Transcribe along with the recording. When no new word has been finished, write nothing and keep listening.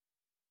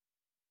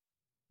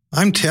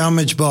I'm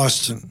Talmage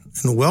Boston,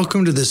 and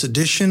welcome to this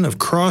edition of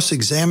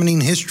Cross-Examining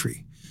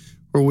History,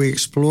 where we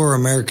explore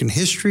American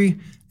history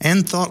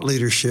and thought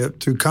leadership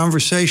through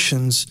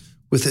conversations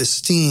with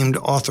esteemed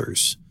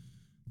authors.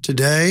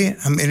 Today,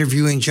 I'm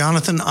interviewing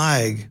Jonathan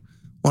Eig,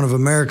 one of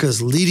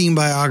America's leading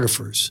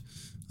biographers,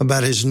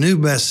 about his new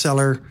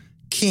bestseller,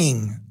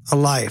 King, A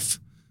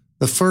Life,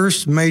 the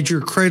first major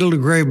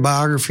cradle-to-grave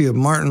biography of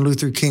Martin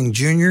Luther King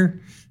Jr.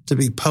 to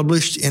be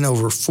published in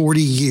over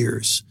 40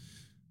 years.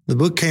 The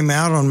book came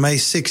out on May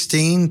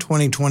 16,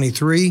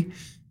 2023,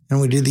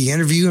 and we did the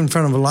interview in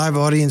front of a live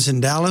audience in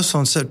Dallas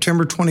on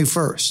September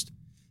 21st.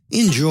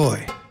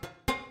 Enjoy.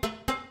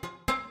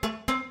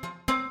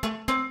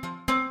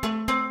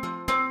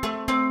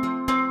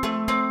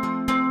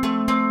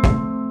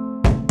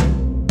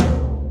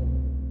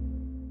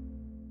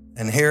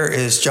 And here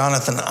is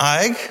Jonathan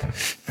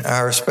Eig,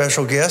 our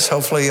special guest.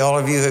 Hopefully all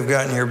of you have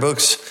gotten your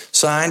books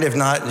signed. If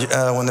not,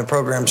 when the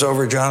program's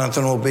over,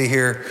 Jonathan will be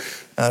here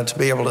to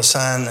be able to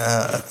sign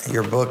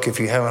your book if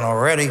you haven't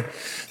already.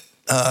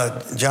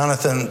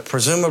 Jonathan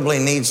presumably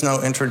needs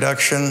no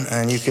introduction,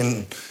 and you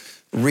can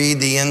read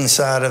the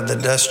inside of the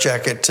dust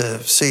jacket to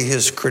see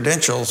his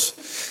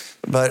credentials.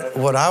 But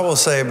what I will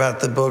say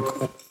about the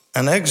book,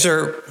 an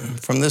excerpt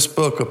from this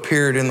book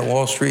appeared in the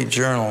Wall Street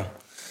Journal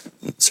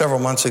several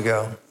months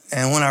ago.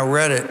 And when I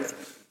read it,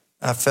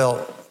 I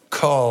felt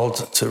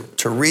called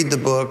to read the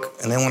book.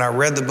 And then when I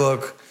read the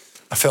book,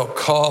 I felt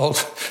called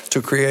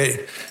to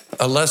create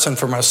a lesson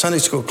for my Sunday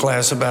school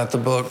class about the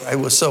book. It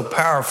was so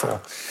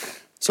powerful.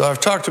 So I've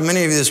talked to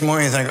many of you this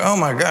morning and think, oh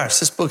my gosh,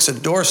 this book's a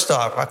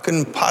doorstop. I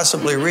couldn't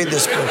possibly read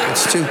this book.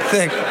 It's too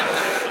thick.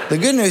 The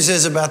good news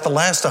is about the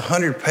last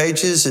 100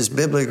 pages is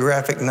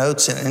bibliographic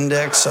notes and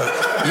index, so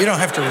you don't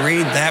have to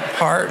read that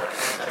part.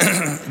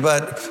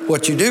 But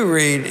what you do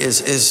read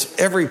is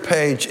every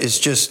page is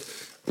just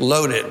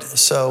loaded.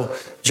 So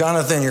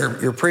Jonathan,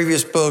 your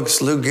previous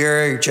books, Lou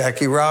Gehrig,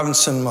 Jackie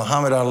Robinson,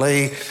 Muhammad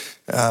Ali,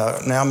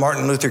 now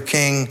Martin Luther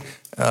King,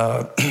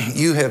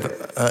 you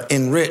have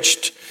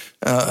enriched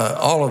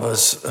all of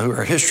us who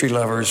are history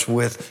lovers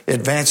with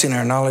advancing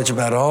our knowledge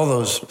about all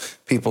those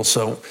people.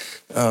 So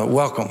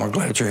welcome. We're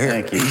glad you're here.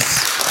 Thank you.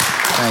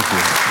 Thank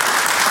you.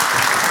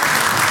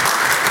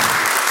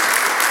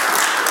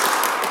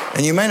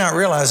 And you may not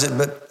realize it,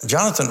 but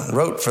Jonathan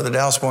wrote for the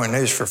Dallas Morning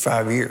News for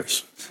 5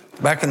 years.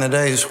 Back in the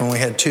days when we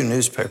had 2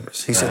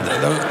 newspapers. He said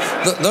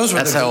those were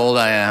That's how old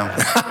I am.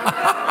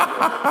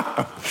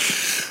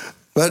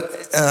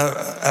 But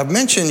I've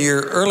mentioned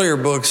your earlier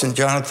books, and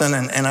Jonathan,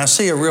 and I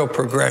see a real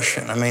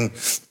progression. I mean,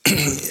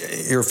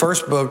 your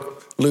first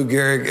book, Lou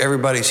Gehrig,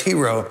 Everybody's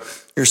Hero.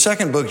 Your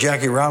second book,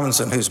 Jackie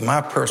Robinson, who's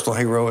my personal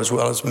hero as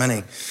well as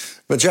many.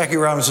 But Jackie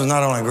Robinson is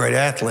not only a great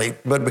athlete,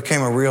 but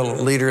became a real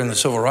leader in the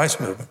civil rights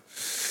movement.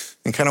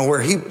 And kind of where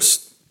he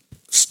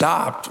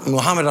stopped,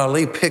 Muhammad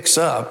Ali picks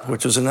up,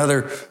 which was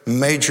another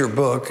major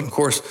book. And of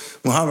course,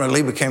 Muhammad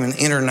Ali became an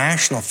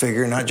international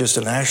figure, not just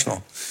a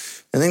national.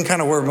 And then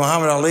kind of where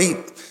Muhammad Ali,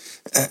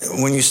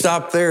 when you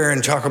stop there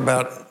and talk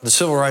about the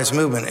civil rights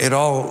movement, it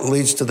all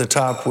leads to the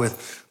top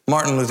with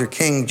Martin Luther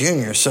King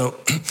Jr. So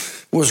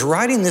was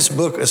writing this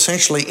book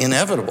essentially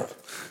inevitable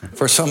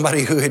for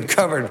somebody who had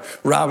covered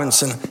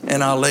Robinson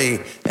and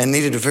Ali and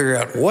needed to figure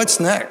out what's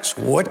next,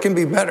 what can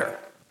be better?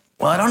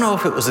 Well, I don't know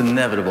if it was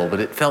inevitable, but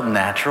it felt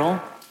natural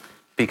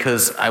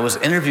because I was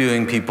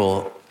interviewing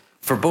people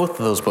for both of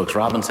those books,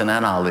 Robinson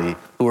and Ali,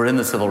 who were in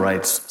the civil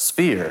rights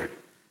sphere.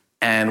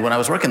 And when I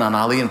was working on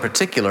Ali in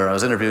particular, I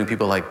was interviewing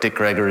people like Dick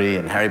Gregory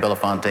and Harry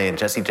Belafonte and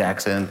Jesse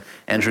Jackson,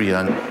 Andrew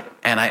Young,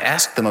 and I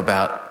asked them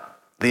about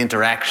the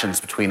interactions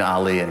between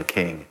Ali and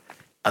King.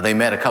 They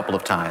met a couple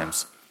of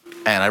times,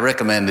 and I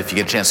recommend if you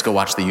get a chance to go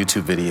watch the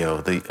YouTube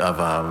video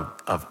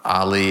of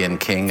Ali and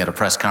King at a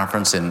press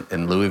conference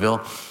in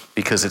Louisville,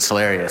 because it's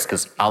hilarious,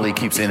 because Ali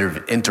keeps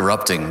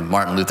interrupting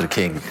Martin Luther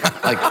King.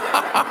 Like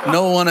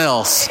no one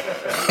else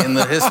in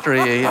the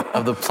history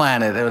of the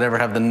planet that would ever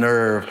have the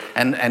nerve.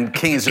 And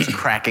King is just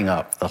cracking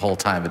up the whole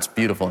time. It's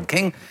beautiful. And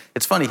King,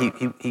 it's funny,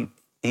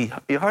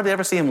 you hardly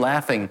ever see him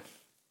laughing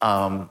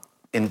on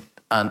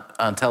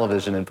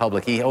television in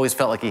public. He always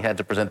felt like he had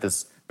to present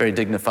this very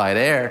dignified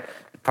air,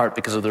 in part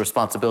because of the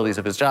responsibilities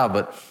of his job,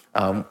 but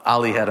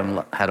Ali had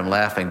him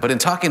laughing. But in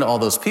talking to all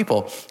those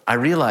people, I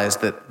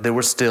realized that there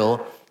were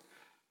still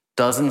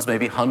dozens,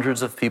 maybe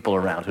hundreds of people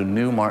around who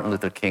knew Martin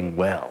Luther King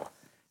well,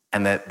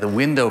 and that the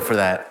window for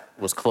that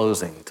was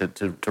closing,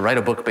 to write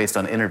a book based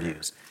on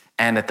interviews.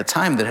 And at the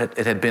time,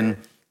 it had been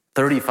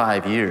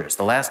 35 years.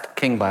 The last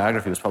King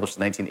biography was published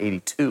in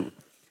 1982,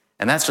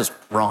 and that's just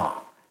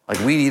wrong. Like,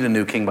 we need a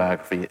new King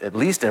biography at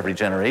least every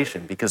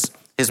generation, because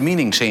his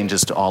meaning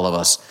changes to all of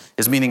us.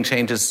 His meaning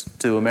changes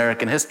to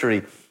American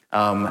history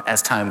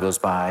as time goes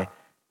by,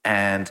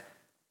 and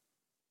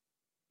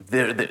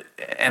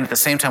at the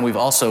same time, we've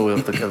also,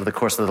 over the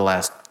course of the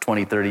last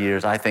 20, 30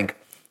 years, I think,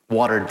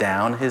 watered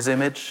down his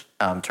image,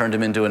 turned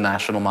him into a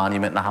national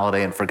monument and a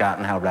holiday, and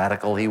forgotten how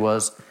radical he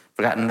was,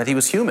 forgotten that he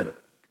was human.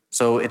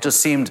 So it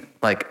just seemed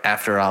like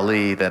after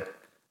Ali that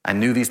I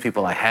knew these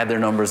people. I had their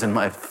numbers in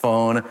my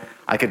phone.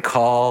 I could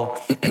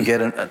call and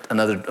get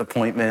another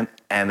appointment,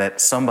 and that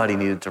somebody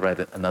needed to write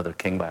another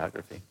King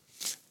biography.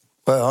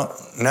 Well,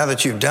 now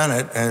that you've done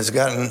it, and it's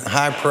gotten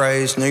high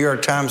praise, New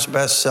York Times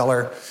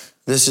bestseller,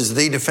 this is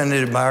the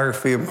definitive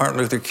biography of Martin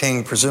Luther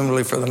King,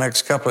 presumably for the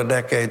next couple of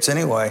decades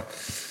anyway.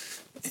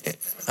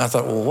 I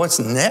thought, well, what's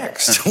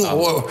next?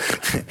 Whoa.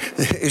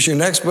 Is your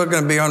next book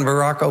going to be on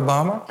Barack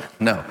Obama?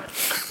 No.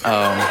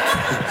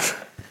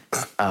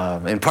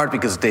 In part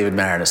because David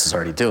Marinus is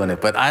already doing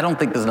it, but I don't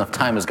think there's enough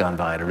time has gone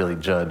by to really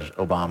judge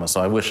Obama. So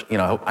I wish, I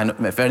know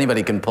if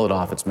anybody can pull it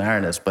off, it's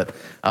Marinus. But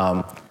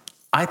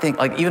I think,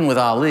 like, even with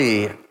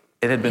Ali,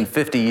 it had been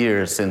 50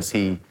 years since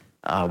he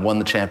won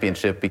the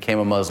championship, became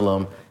a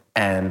Muslim,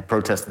 and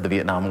protested the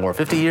Vietnam War.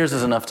 50 years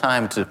is enough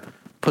time to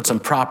put some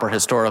proper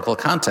historical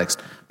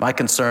context. My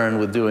concern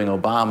with doing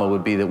Obama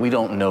would be that we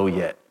don't know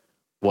yet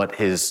what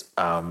his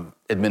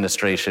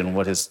administration,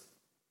 what his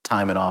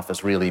time in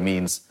office really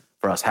means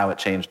for us, how it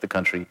changed the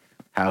country,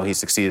 how he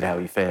succeeded, how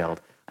he failed.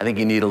 I think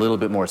you need a little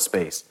bit more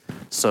space.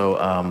 So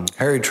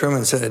Harry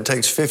Truman said it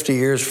takes 50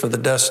 years for the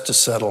dust to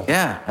settle.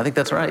 Yeah, I think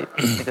that's right.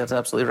 I think that's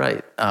absolutely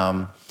right.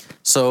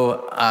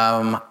 So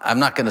I'm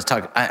not going to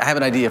talk. I have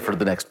an idea for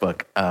the next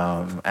book,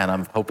 and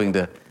I'm hoping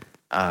to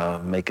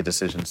make a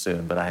decision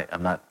soon. But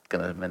I'm not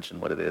going to mention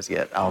what it is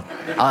yet. You'll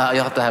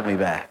have to have me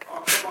back.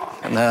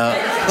 No.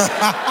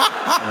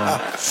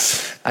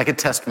 I could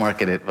test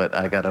market it, but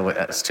I got to wait.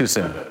 It's too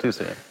soon. Too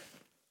soon.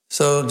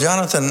 So,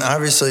 Jonathan,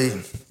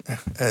 obviously,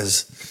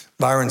 as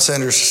Byron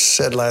Sanders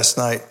said last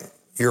night,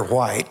 you're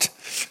white,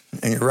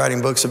 and you're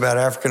writing books about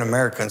African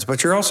Americans,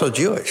 but you're also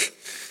Jewish.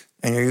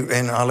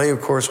 And Ali,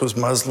 of course, was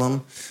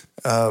Muslim.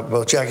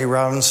 Both Jackie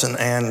Robinson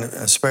and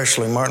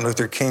especially Martin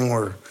Luther King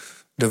were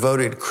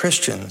devoted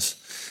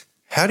Christians.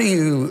 How do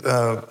you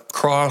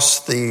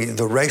cross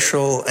the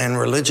racial and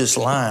religious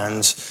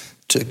lines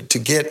to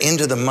get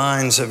into the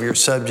minds of your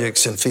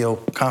subjects and feel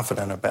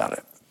confident about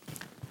it?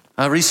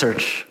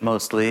 Research,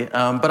 mostly.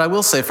 But I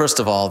will say, first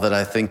of all, that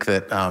I think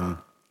that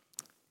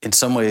in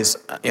some ways,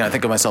 I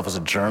think of myself as a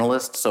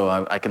journalist, so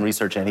I can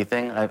research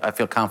anything. I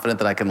feel confident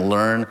that I can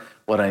learn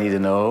what I need to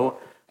know.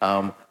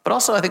 But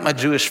also, I think my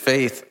Jewish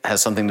faith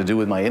has something to do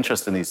with my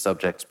interest in these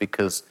subjects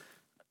because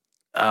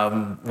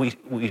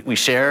we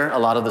share a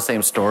lot of the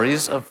same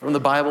stories from the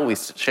Bible. We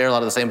share a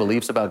lot of the same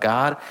beliefs about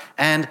God.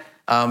 And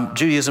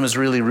Judaism is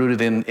really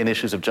rooted in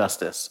issues of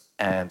justice.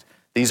 And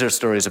these are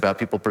stories about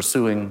people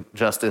pursuing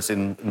justice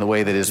in the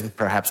way that is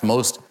perhaps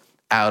most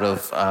out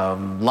of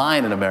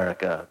line in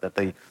America, that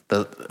the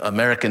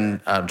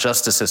American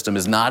justice system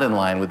is not in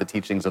line with the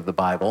teachings of the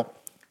Bible,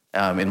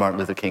 in Martin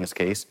Luther King's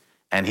case,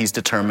 and he's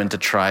determined to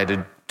try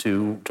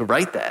to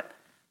right that.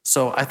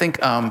 So I think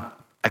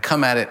I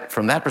come at it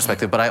from that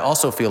perspective, but I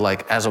also feel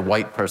like, as a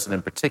white person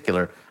in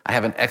particular, I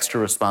have an extra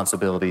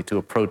responsibility to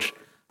approach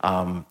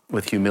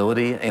with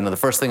humility. The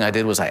first thing I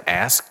did was I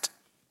asked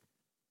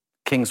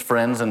King's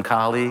friends and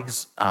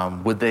colleagues,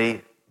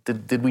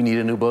 did we need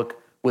a new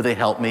book? Would they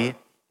help me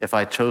if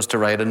I chose to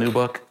write a new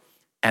book?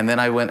 And then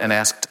I went and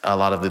asked a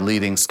lot of the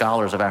leading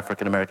scholars of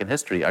African American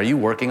history, are you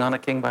working on a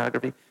King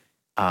biography?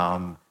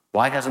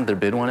 Why hasn't there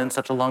been one in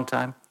such a long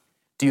time?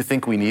 Do you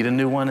think we need a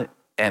new one?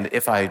 And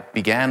if I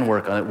began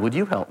work on it, would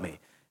you help me?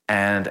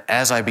 And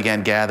as I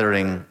began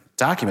gathering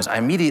documents, I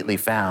immediately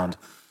found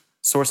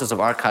sources of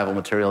archival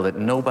material that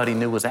nobody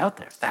knew was out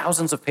there.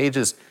 Thousands of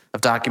pages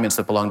of documents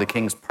that belonged to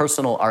King's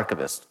personal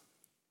archivist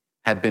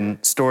had been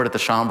stored at the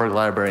Schomburg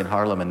Library in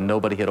Harlem, and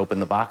nobody had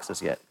opened the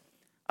boxes yet.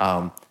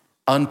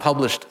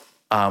 Unpublished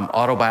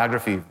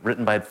autobiography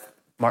written by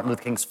Martin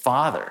Luther King's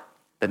father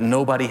that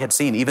nobody had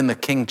seen. Even the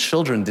King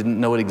children didn't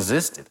know it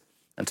existed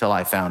until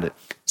I found it.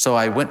 So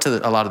I went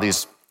to a lot of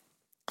these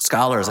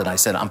scholars and I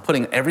said, I'm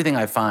putting everything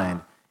I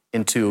find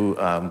into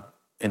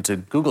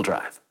Google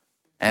Drive,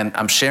 and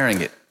I'm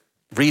sharing it.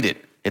 Read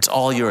it. It's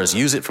all yours.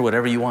 Use it for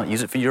whatever you want.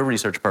 Use it for your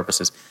research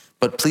purposes.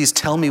 But please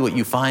tell me what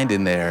you find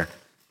in there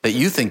that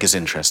you think is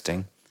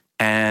interesting,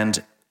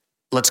 and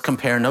let's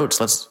compare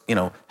notes. Let's,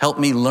 help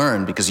me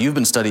learn, because you've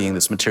been studying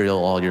this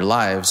material all your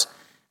lives,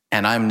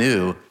 and I'm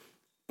new.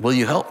 Will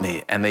you help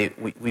me? And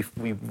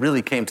we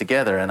really came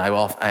together, and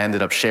I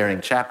ended up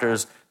sharing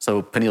chapters.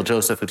 So Peniel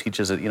Joseph, who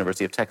teaches at the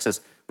University of Texas,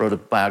 wrote a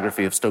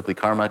biography of Stokely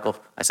Carmichael.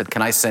 I said,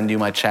 can I send you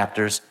my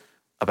chapters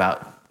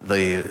about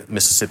the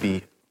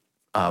Mississippi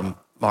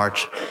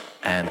March?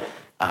 And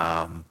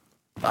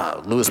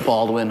Lewis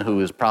Baldwin,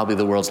 who is probably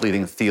the world's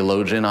leading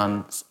theologian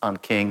on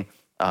King,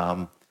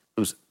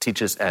 who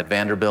teaches at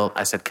Vanderbilt.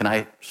 I said, can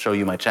I show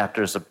you my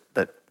chapters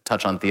that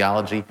touch on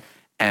theology?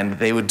 And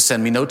they would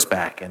send me notes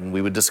back, and we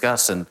would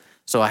discuss. And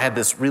so I had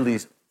this really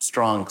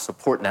strong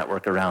support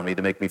network around me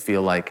to make me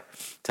feel like,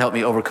 to help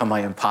me overcome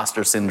my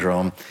imposter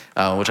syndrome,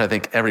 which I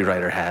think every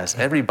writer has,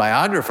 every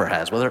biographer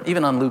has. Whether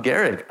even on Lou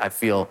Gehrig, I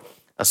feel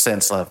a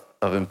sense of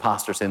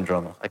imposter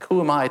syndrome. Like,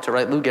 who am I to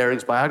write Lou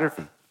Gehrig's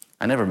biography?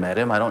 I never met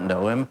him. I don't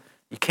know him.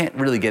 You can't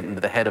really get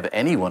into the head of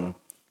anyone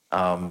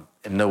and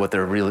know what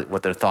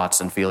their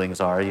thoughts and feelings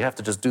are. You have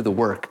to just do the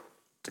work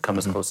to come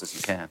as close as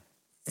you can.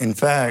 In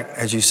fact,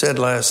 as you said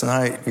last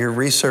night, your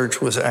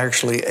research was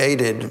actually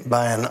aided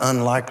by an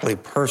unlikely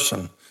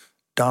person,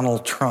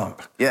 Donald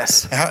Trump.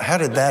 Yes. How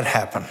did that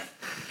happen?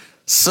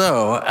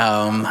 So,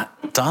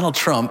 Donald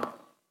Trump,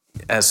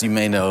 as you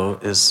may know,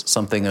 is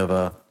something of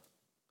a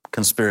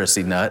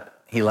conspiracy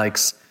nut. He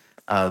likes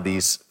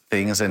these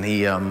things, and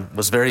he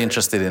was very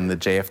interested in the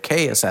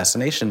JFK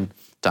assassination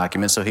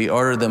documents, so he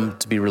ordered them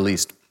to be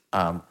released.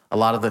 A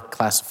lot of the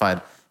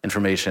classified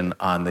information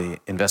on the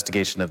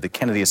investigation of the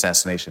Kennedy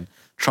assassination,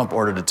 Trump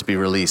ordered it to be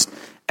released.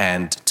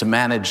 And to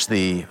manage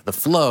the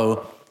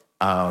flow,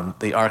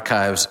 the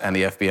archives and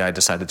the FBI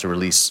decided to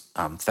release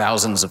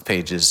thousands of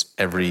pages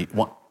every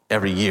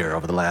year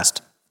over the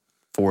last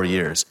 4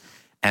 years.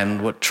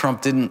 And what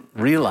Trump didn't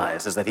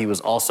realize is that he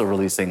was also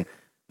releasing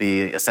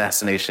the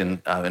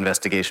assassination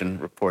investigation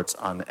reports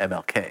on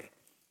MLK.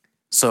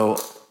 So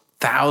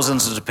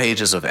thousands of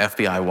pages of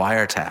FBI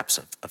wiretaps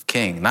of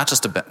King, not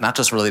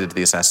just related to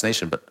the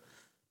assassination, but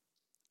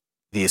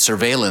the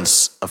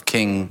surveillance of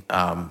King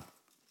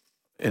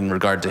in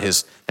regard to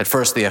his. At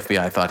first, the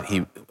FBI thought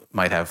he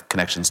might have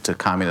connections to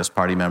Communist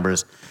Party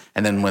members,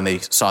 and then when they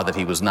saw that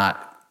he was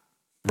not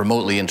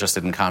remotely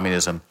interested in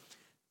communism,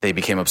 they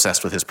became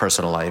obsessed with his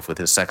personal life, with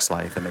his sex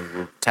life, and they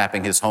were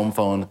tapping his home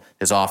phone,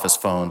 his office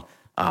phone.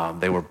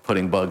 They were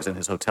putting bugs in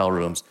his hotel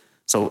rooms.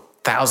 So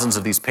thousands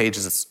of these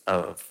pages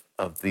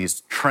of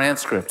these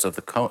transcripts of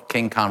the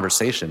King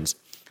conversations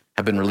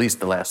have been released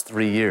the last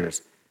 3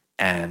 years,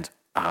 and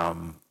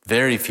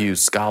very few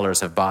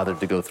scholars have bothered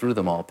to go through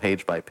them all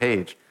page by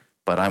page,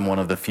 but I'm one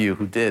of the few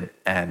who did,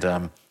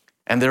 and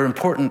they're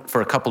important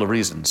for a couple of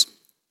reasons.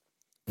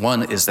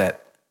 One is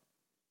that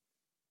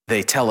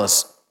they tell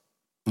us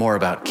more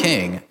about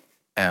King,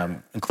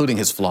 including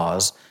his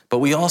flaws, but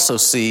we also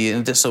see,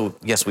 and so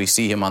yes, we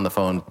see him on the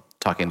phone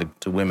talking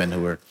to women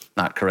who are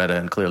not Coretta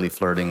and clearly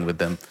flirting with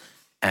them,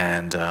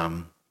 and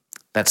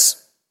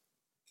that's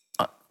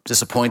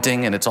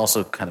disappointing, and it's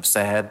also kind of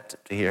sad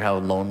to hear how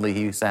lonely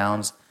he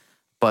sounds,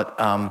 but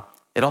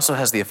it also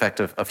has the effect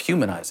of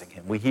humanizing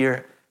him. We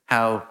hear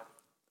how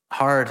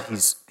hard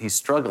he's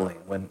struggling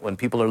when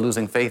people are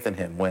losing faith in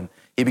him, when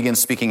he begins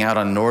speaking out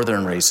on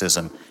Northern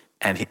racism,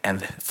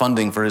 and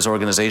funding for his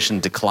organization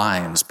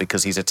declines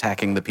because he's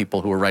attacking the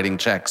people who are writing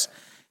checks.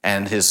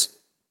 And his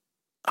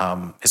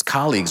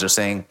colleagues are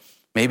saying,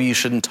 maybe you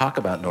shouldn't talk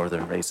about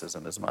Northern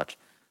racism as much.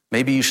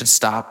 Maybe you should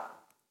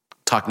stop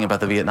talking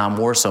about the Vietnam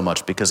War so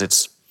much because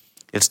it's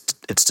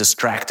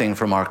distracting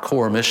from our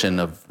core mission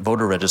of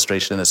voter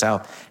registration in the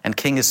South. And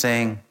King is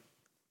saying,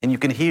 and you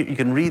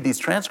can read these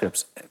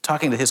transcripts,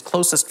 talking to his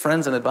closest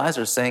friends and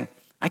advisors saying,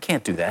 I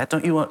can't do that.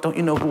 Don't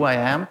you know who I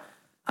am?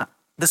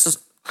 This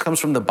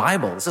comes from the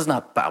Bible. This is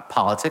not about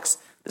politics.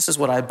 This is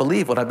what I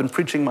believe, what I've been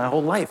preaching my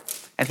whole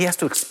life. And he has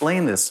to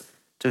explain this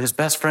to his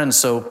best friends.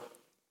 So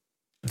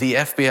the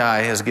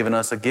FBI has given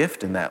us a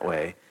gift in that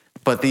way.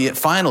 But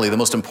finally, the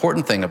most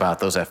important thing about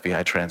those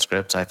FBI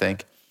transcripts, I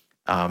think,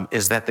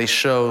 is that they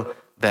show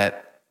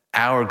that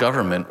our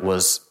government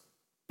was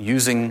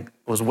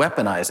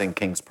weaponizing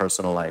King's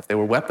personal life. They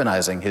were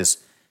weaponizing his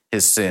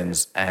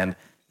sins and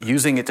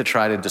using it to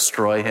try to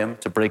destroy him,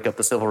 to break up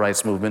the civil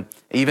rights movement,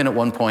 even at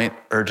one point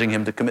urging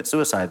him to commit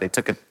suicide. They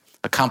took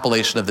a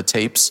compilation of the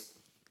tapes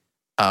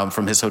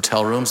from his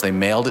hotel rooms. They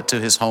mailed it to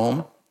his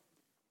home,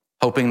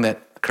 hoping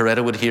that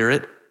Coretta would hear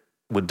it,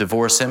 would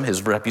divorce him,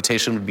 his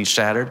reputation would be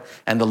shattered.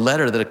 And the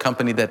letter that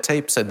accompanied that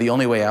tape said, the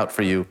only way out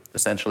for you,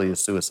 essentially, is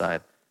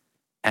suicide.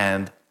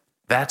 And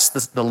that's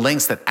the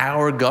lengths that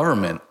our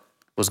government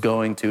was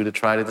going to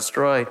try to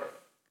destroy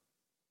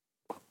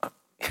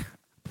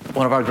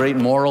one of our great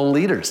moral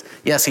leaders.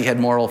 Yes, he had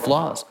moral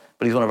flaws,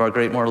 but he's one of our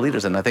great moral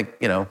leaders. And I think,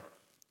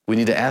 we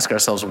need to ask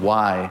ourselves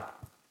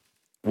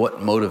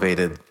what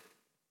motivated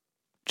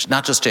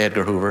not just J.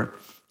 Edgar Hoover.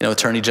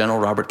 Attorney General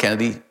Robert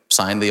Kennedy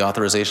signed the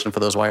authorization for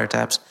those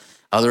wiretaps.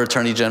 Other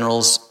attorney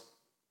generals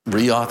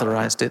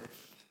reauthorized it.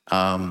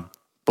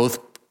 Both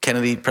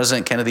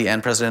President Kennedy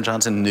and President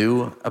Johnson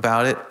knew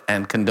about it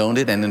and condoned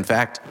it. And in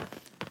fact,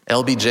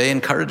 LBJ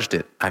encouraged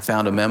it. I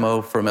found a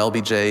memo from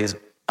LBJ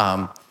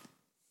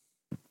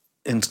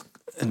in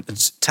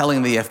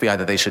telling the FBI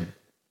that they should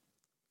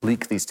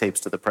leak these tapes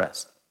to the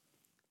press.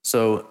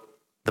 So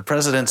the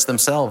presidents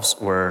themselves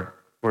were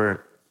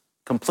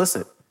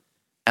complicit.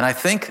 And I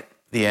think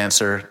the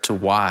answer to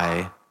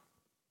why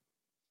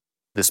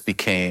this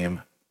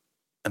became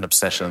an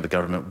obsession of the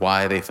government,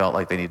 why they felt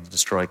like they needed to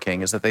destroy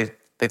King, is that they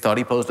thought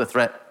he posed a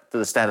threat to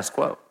the status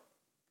quo.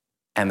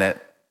 And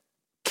that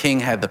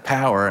King had the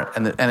power,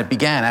 and it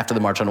began after the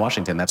March on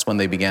Washington. That's when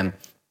they began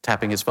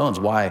tapping his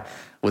phones. Why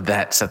would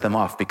that set them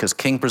off? Because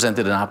King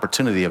presented an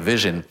opportunity, a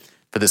vision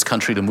for this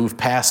country to move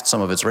past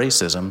some of its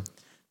racism,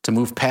 to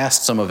move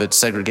past some of its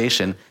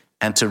segregation,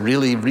 and to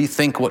really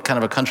rethink what kind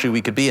of a country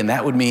we could be. And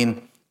that would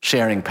mean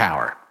sharing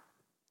power.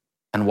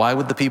 And why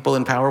would the people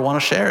in power want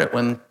to share it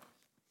when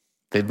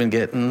they'd been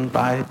getting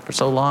by for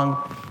so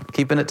long,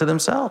 keeping it to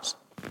themselves?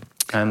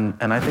 And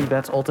I think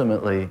that's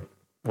ultimately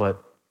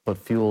what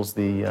fuels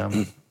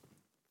the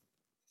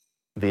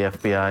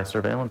FBI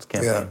surveillance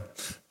campaign. Yeah.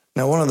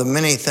 Now, one of the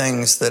many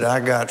things that I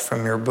got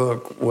from your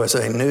book was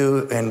a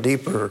new and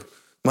deeper,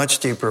 much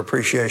deeper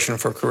appreciation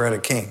for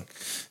Coretta King.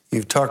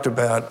 You've talked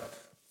about,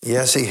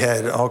 yes, he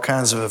had all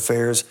kinds of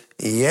affairs.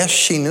 Yes,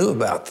 she knew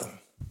about them.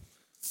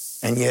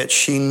 And yet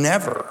she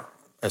never,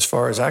 as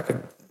far as I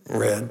could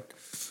read,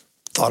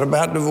 thought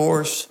about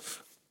divorce,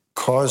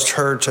 caused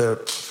her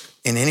to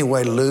in any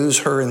way lose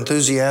her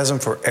enthusiasm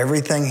for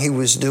everything he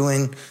was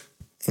doing,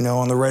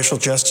 on the racial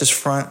justice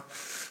front.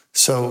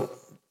 So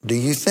do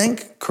you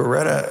think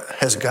Coretta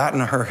has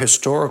gotten her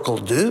historical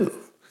due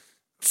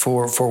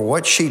for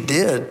what she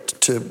did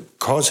to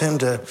cause him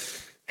to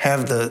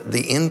have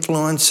the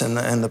influence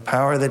and the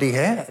power that he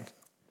had?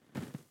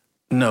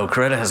 No,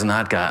 Coretta has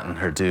not gotten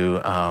her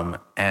due.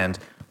 And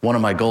one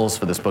of my goals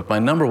for this book, my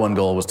number one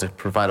goal was to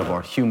provide a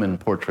more human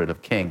portrait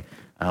of King.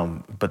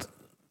 But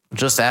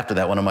just after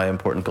that, one of my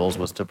important goals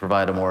was to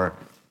provide a more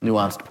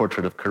nuanced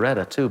portrait of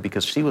Coretta, too,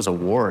 because she was a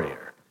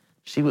warrior.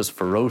 She was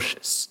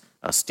ferocious,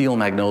 a steel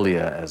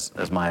magnolia,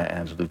 as Maya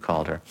Angelou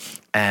called her.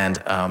 And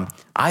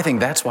I think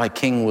that's why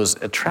King was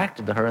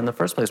attracted to her in the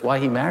first place, why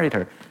he married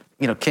her.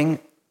 King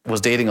was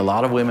dating a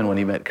lot of women when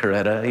he met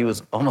Coretta. He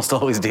was almost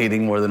always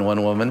dating more than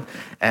one woman.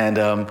 And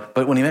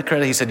but when he met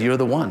Coretta, he said, "You're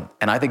the one."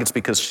 And I think it's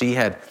because she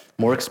had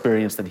more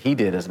experience than he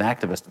did as an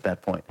activist at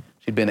that point.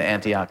 She'd been to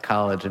Antioch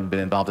College and been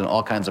involved in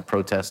all kinds of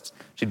protests.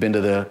 She'd been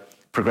to the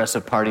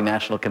Progressive Party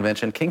National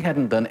Convention. King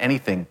hadn't done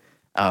anything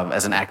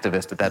as an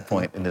activist at that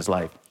point in his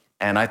life.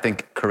 And I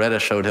think Coretta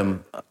showed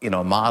him,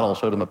 a model,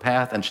 showed him a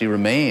path, and she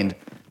remained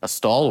a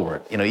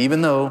stalwart.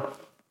 Even though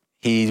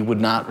he would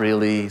not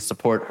really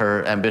support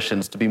her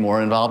ambitions to be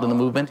more involved in the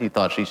movement, he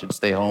thought she should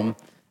stay home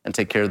and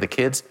take care of the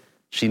kids.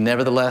 She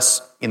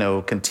nevertheless,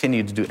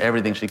 continued to do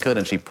everything she could,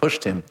 and she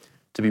pushed him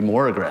to be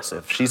more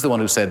aggressive. She's the one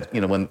who said,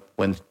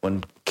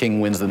 when King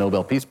wins the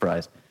Nobel Peace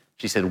Prize,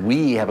 she said,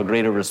 "We have a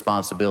greater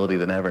responsibility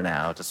than ever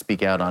now to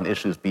speak out on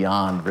issues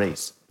beyond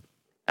race."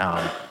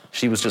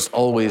 She was just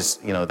always,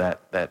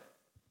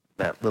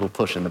 that little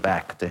push in the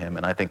back to him,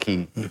 and I think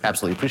he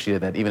absolutely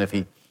appreciated that, even if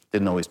he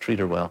didn't always treat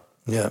her well.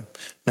 Yeah.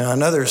 Now,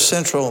 another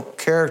central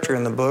character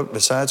in the book,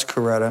 besides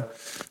Coretta,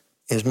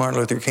 is Martin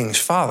Luther King's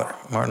father,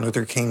 Martin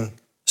Luther King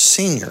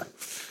Sr.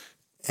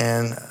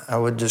 And I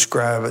would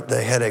describe it,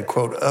 they had a,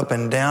 quote, up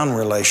and down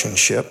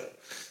relationship.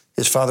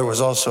 His father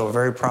was also a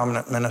very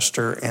prominent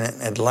minister in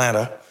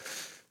Atlanta.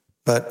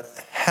 But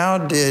how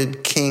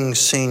did King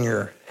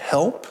Sr.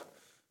 help,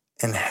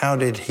 and how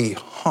did he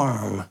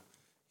harm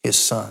his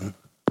son?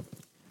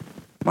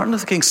 Martin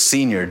Luther King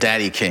Sr.,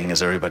 Daddy King,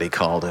 as everybody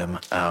called him,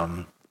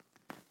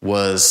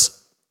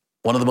 was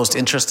one of the most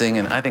interesting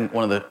and I think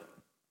one of the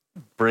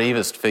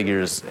bravest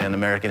figures in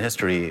American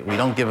history. We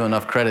don't give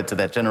enough credit to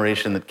that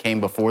generation that came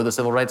before the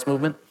Civil Rights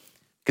Movement,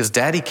 because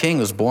Daddy King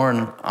was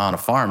born on a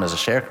farm as a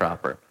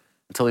sharecropper.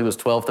 Until he was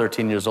 12,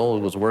 13 years old,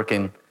 he was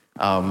working,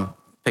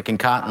 picking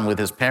cotton with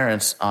his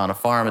parents on a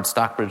farm in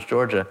Stockbridge,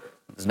 Georgia.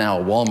 There's now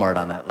a Walmart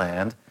on that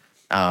land.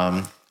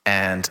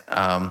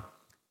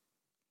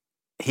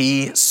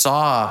 He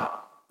saw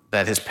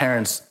that his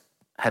parents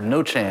had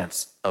no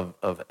chance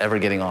of ever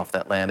getting off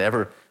that land,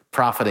 ever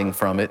profiting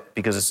from it,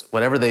 because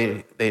whatever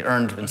they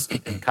earned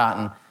in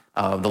cotton,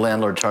 the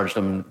landlord charged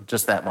them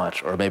just that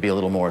much, or maybe a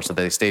little more, so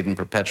they stayed in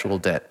perpetual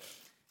debt.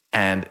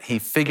 And he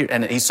figured,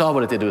 and he saw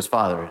what it did to his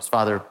father. His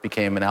father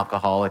became an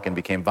alcoholic and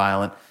became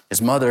violent.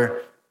 His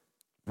mother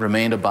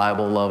remained a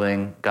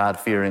Bible-loving,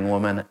 God-fearing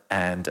woman,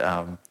 and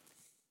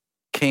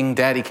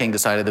Daddy King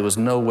decided there was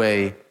no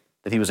way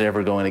that he was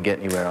ever going to get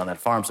anywhere on that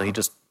farm, so he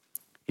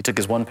took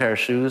his one pair of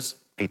shoes,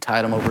 he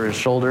tied them over his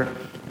shoulder,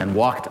 and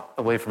walked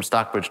away from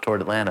Stockbridge toward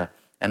Atlanta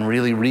and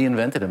really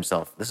reinvented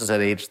himself. This is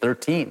at age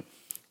 13.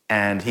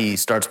 And he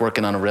starts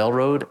working on a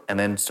railroad and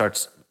then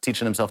starts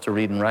teaching himself to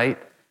read and write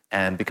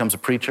and becomes a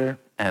preacher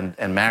and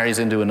marries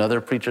into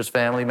another preacher's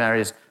family,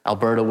 marries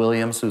Alberta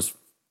Williams, whose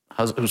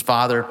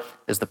father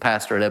is the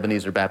pastor at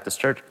Ebenezer Baptist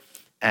Church.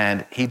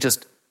 And he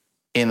just,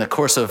 in the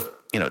course of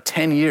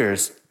 10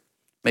 years,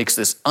 makes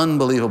this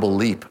unbelievable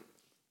leap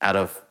out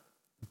of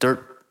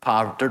dirt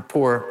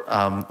poor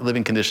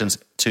living conditions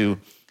to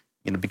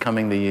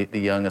becoming the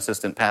young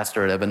assistant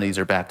pastor at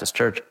Ebenezer Baptist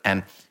Church,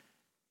 and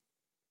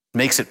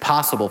makes it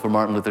possible for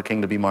Martin Luther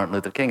King to be Martin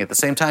Luther King. At the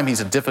same time,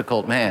 he's a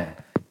difficult man.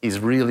 He's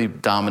really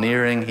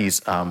domineering. He's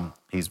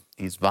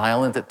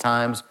violent at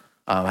times,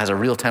 has a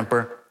real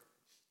temper.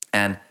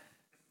 And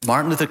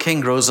Martin Luther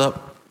King grows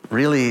up,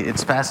 really,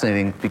 it's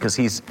fascinating because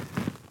he's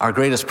our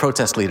greatest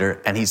protest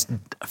leader, and he's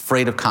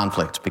afraid of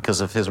conflict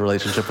because of his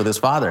relationship with his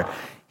father.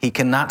 He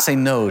cannot say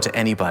no to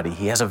anybody.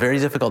 He has a very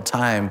difficult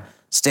time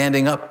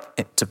standing up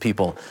to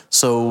people.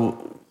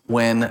 So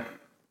when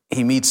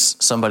he meets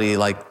somebody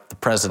like the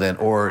president,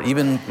 or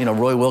even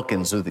Roy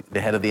Wilkins, who's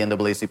the head of the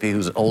NAACP,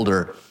 who's an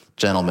older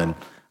gentleman,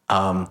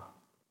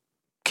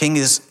 King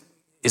is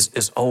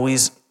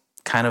always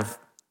kind of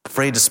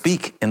afraid to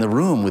speak in the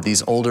room with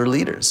these older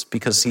leaders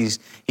because he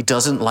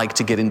doesn't like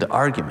to get into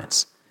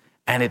arguments.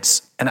 And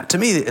to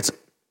me,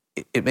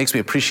 it makes me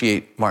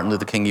appreciate Martin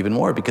Luther King even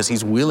more because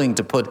he's willing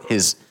to put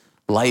his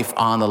life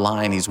on the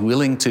line. He's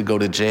willing to go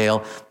to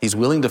jail. He's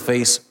willing to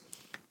face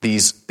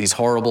these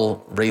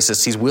horrible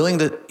racists.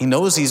 He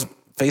knows he's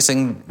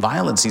facing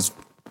violence. He's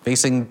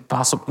facing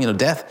possible,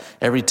 death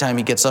every time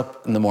he gets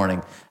up in the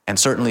morning. And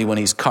certainly when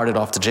he's carted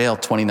off to jail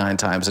 29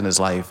 times in his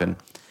life and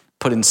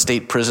put in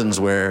state prisons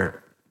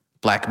where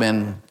black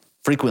men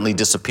frequently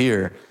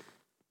disappear,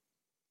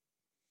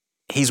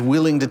 he's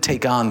willing to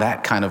take on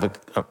that kind of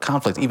a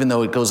conflict, even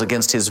though it goes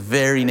against his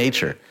very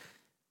nature,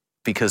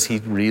 because he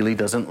really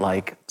doesn't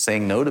like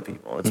saying no to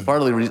people. It's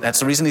partly that's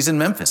the reason he's in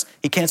Memphis.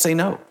 He can't say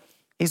no.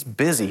 He's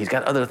busy. He's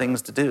got other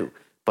things to do.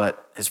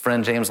 But his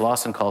friend James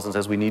Lawson calls and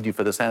says, "We need you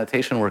for the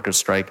sanitation workers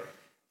strike."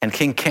 And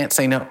King can't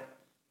say no.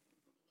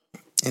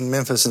 In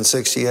Memphis in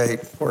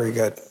 1968, where he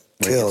got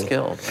killed.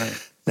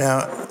 Right.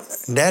 Now,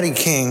 Daddy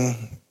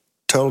King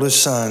told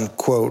his son,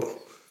 quote,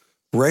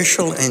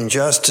 "Racial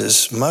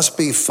injustice must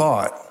be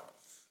fought,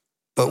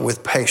 but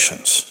with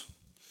patience."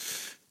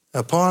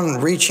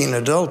 Upon reaching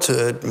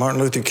adulthood,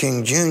 Martin Luther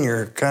King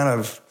Jr. kind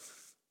of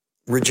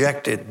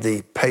rejected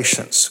the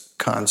patience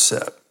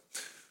concept.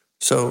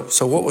 So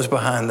what was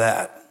behind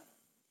that?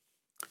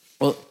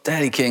 Well,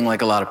 Daddy King,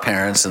 like a lot of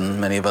parents and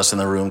many of us in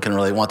the room can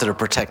relate, wanted to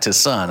protect his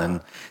son,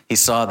 and he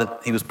saw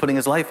that he was putting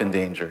his life in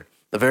danger.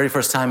 The very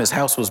first time his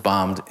house was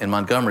bombed in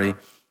Montgomery,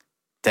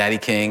 Daddy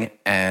King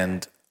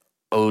and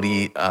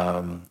Odie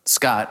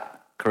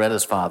Scott,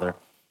 Coretta's father,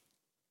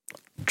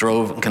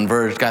 drove and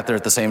converged, got there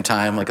at the same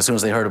time, like as soon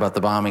as they heard about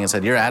the bombing, and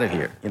said, "You're out of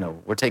here.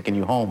 We're taking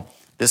you home.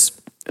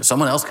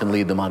 Someone else can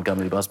lead the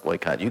Montgomery bus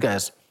boycott. You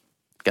guys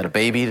got a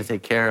baby to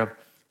take care of."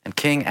 And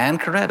King and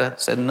Coretta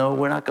said, "No,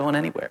 we're not going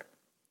anywhere."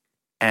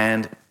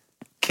 And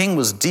King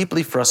was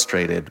deeply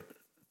frustrated,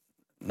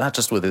 not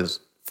just with his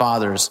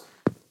father's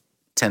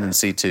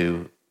tendency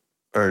to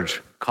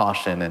urge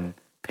caution and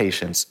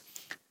patience,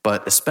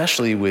 but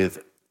especially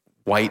with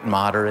white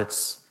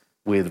moderates,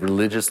 with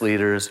religious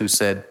leaders who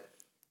said,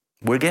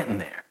 "We're getting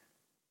there.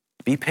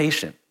 Be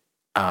patient.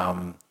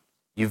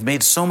 You've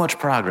made so much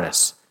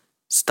progress.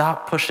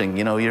 Stop pushing.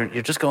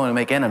 You're just going to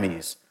make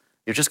enemies.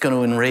 You're just going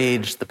to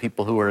enrage the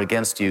people who are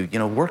against you.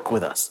 Work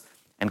with us."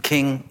 And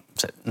King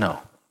said,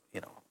 "No,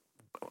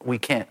 we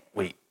can't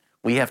wait.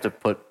 We have to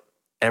put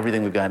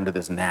everything we've got into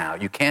this now.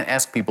 You can't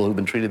ask people who've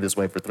been treated this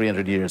way for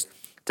 300 years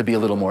to be a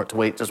little more,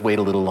 just wait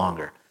a little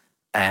longer."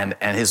 And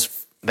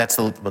that's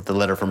what the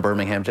letter from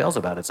Birmingham jail's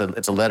about.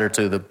 It's a letter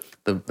to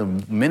the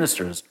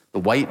ministers, the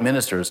white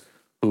ministers,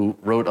 who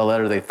wrote a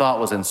letter they thought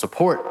was in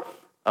support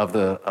of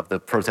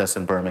the protests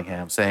in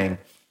Birmingham, saying,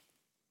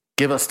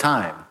 "Give us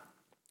time."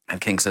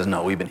 And King says,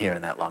 "No, we've been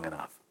hearing that long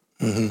enough."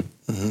 Mm-hmm.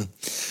 Mm-hmm.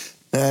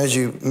 Now, as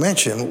you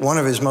mentioned, one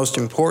of his most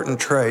important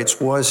traits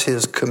was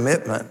his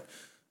commitment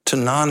to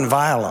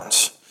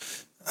nonviolence,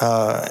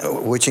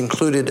 which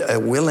included a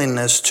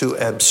willingness to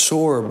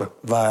absorb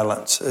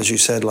violence, as you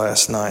said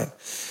last night.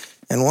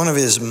 And one of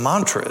his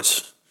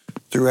mantras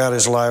throughout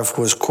his life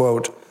was,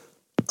 quote,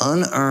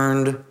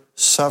 "Unearned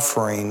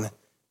suffering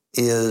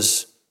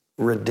is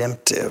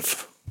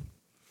redemptive."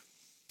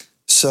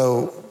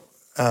 So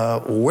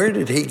where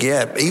did he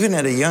get, even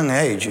at a young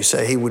age, you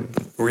say he would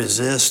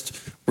resist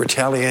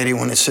retaliating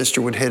when his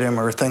sister would hit him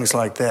or things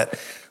like that.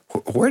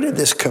 Where did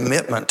this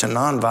commitment to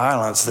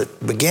nonviolence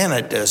that began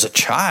as a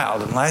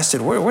child and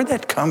lasted, where'd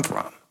that come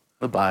from?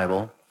 The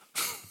Bible.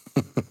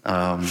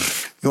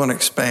 You want to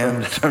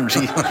expand?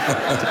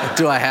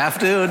 Do I have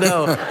to?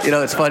 No.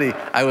 It's funny.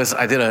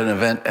 I did an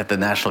event at the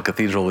National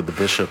Cathedral with the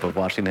Bishop of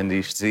Washington,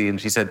 D.C.,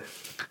 and she said,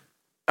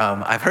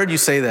 "I've heard you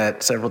say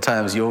that several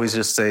times. You always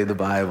just say the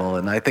Bible."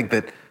 And I think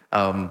that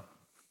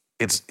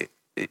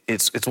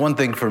it's one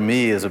thing for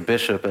me as a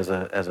bishop, as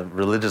a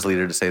religious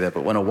leader to say that,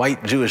 but when a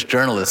white Jewish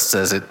journalist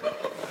says it,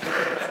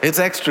 it's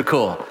extra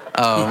cool.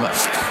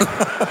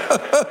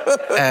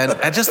 And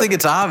I just think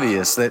it's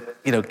obvious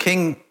that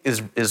King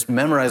is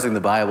memorizing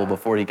the Bible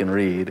before he can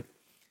read.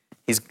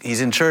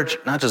 He's in church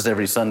not just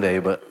every Sunday,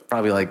 but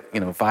probably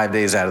 5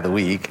 days out of the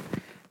week.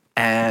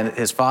 And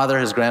his father,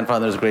 his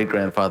grandfather, his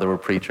great-grandfather were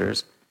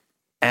preachers.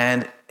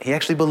 And he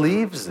actually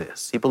believes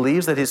this. He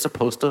believes that he's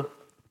supposed to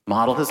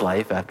model his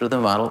life after the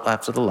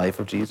life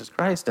of Jesus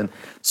Christ. And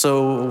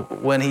so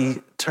when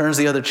he turns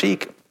the other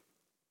cheek,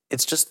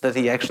 it's just that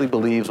he actually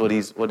believes what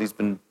he's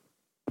been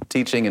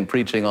teaching and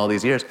preaching all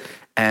these years.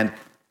 And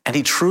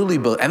he truly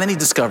and then he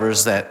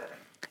discovers that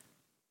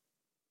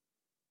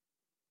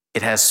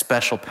it has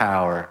special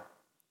power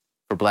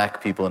for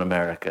black people in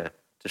America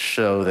to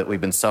show that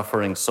we've been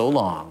suffering so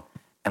long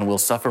and will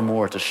suffer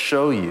more, to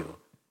show you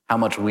how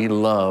much we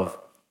love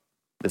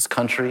this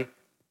country,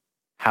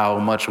 how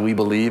much we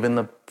believe in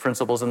the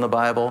principles in the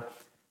Bible,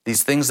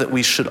 these things that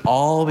we should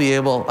all be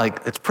able,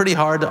 it's pretty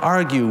hard to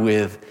argue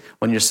with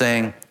when you're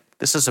saying,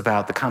 this is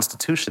about the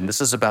Constitution, this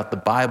is about the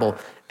Bible,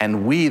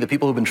 and we, the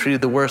people who've been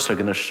treated the worst, are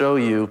going to show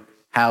you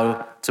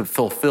how to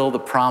fulfill the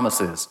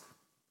promises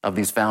of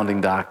these founding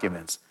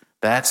documents.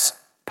 That's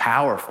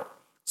powerful.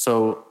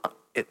 So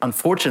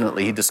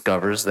unfortunately, he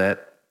discovers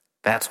that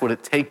that's what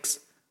it takes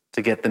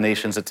to get the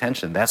nation's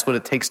attention. That's what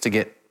it takes to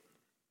get,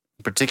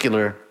 in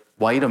particular,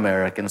 white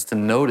Americans to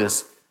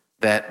notice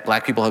that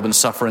black people have been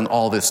suffering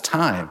all this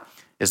time,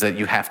 is that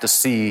you have to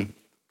see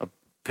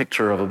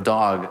picture of a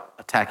dog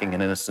attacking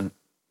an innocent,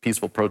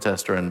 peaceful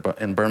protester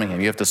in Birmingham.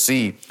 You have to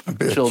see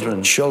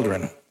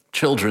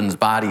children's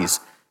bodies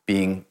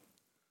being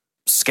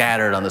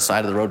scattered on the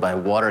side of the road by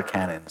water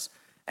cannons.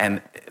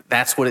 And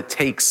that's what it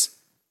takes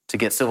to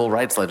get civil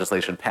rights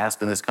legislation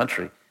passed in this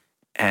country.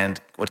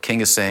 And what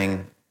King is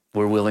saying,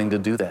 we're willing to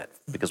do that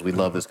because we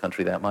love this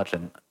country that much,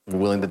 and we're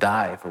willing to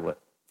die for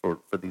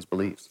these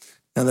beliefs.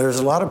 Now, there's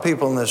a lot of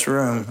people in this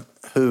room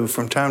who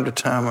from time to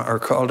time are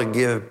called to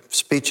give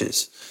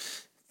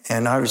speeches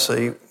and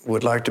obviously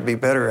would like to be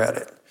better at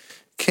it.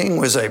 King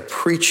was a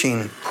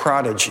preaching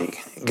prodigy.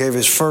 He gave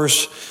his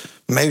first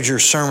major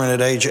sermon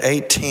at age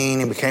 18.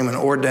 He became an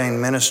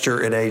ordained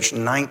minister at age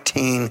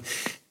 19.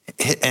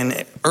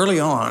 And early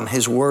on,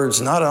 his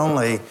words not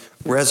only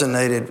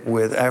resonated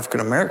with African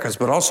Americans,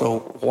 but also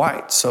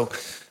whites. So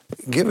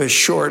give a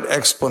short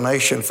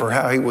explanation for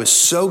how he was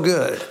so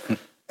good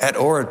at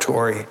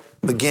oratory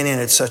beginning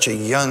at such a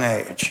young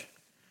age.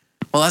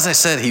 Well, as I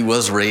said, he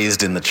was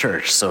raised in the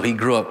church. So he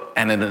grew up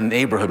and in a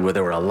neighborhood where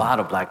there were a lot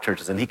of black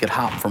churches, and he could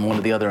hop from one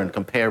to the other and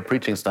compare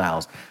preaching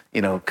styles.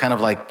 Kind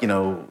of like,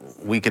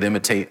 we could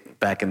imitate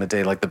back in the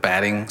day, like the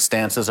batting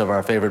stances of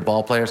our favorite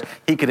ball players.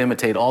 He could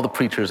imitate all the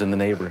preachers in the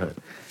neighborhood.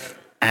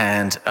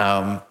 And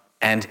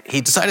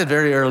he decided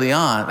very early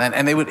on,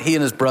 and he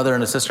and his brother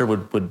and his sister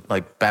would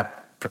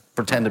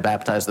pretend to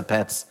baptize the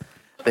pets.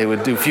 They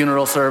would do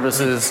funeral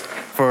services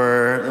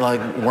for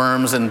like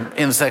worms and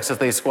insects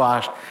that they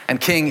squashed. And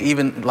King,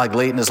 even like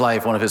late in his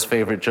life, one of his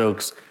favorite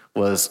jokes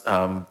was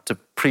to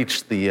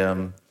preach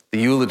the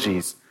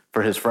eulogies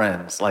for his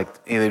friends.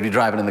 Like they'd be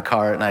driving in the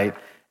car at night,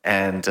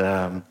 and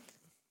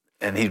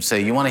he'd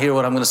say, "You want to hear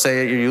what I'm going to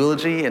say at your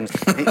eulogy and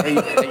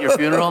at your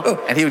funeral?"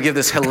 And he would give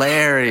this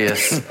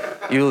hilarious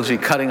eulogy,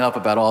 cutting up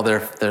about all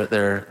their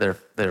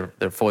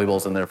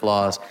foibles and their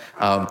flaws.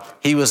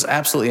 He was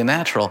absolutely a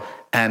natural,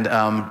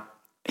 and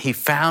he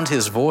found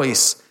his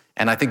voice.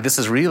 And I think this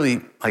is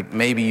really, like,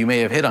 maybe you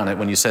may have hit on it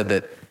when you said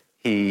that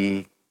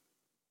his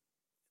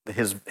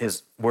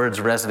words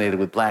resonated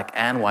with black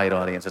and white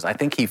audiences. I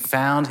think he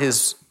found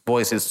his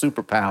voice, his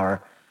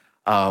superpower,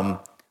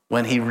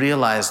 when he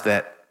realized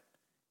that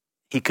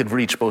he could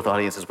reach both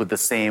audiences with the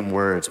same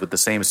words, with the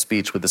same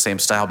speech, with the same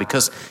style,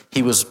 because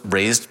he was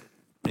raised,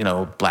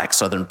 black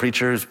Southern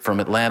preachers from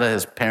Atlanta.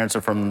 His parents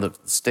are from the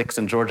sticks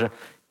in Georgia.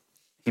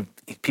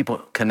 People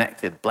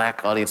connected,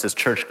 black audiences,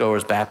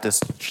 churchgoers,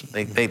 Baptists,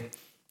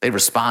 they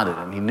responded,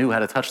 and he knew how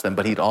to touch them.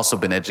 But he'd also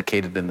been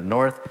educated in the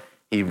North.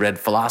 He read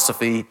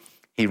philosophy.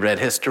 He read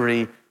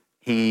history.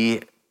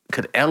 He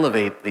could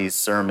elevate these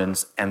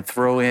sermons and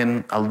throw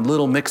in a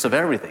little mix of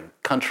everything,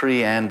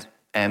 country and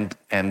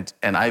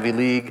Ivy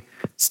League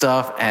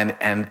stuff,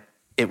 and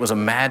it was a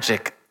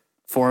magic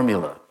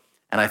formula.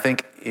 And I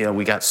think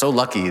we got so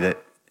lucky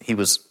that he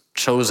was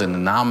chosen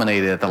and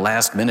nominated at the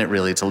last minute,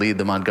 really, to lead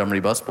the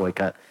Montgomery bus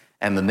boycott,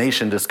 and the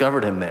nation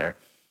discovered him there,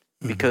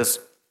 because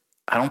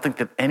I don't think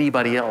that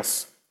anybody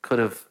else could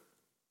have,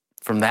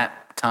 from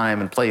that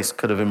time and place,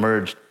 could have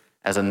emerged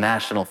as a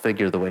national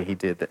figure the way he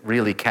did, that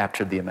really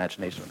captured the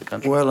imagination of the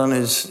country. Well, and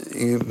as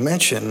you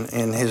mentioned,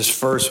 in his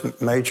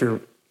first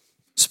major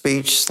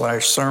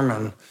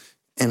speech/sermon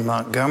in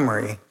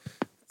Montgomery,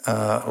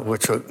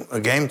 which was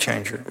a game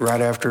changer,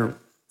 right after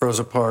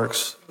Rosa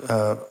Parks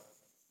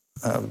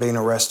being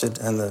arrested,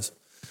 and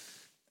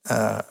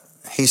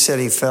he said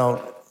he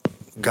felt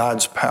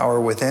God's power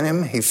within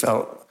him. He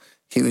felt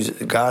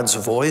God's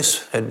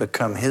voice had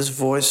become his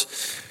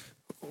voice.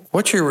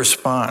 What's your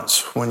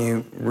response when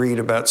you read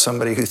about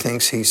somebody who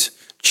thinks he's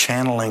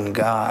channeling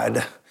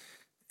God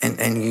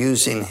and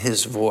using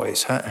his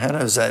voice? How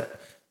does that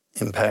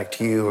impact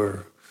you,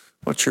 or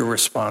what's your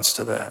response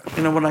to that?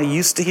 When I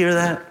used to hear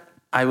that,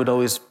 I would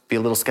always be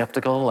a little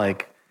skeptical,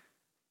 like,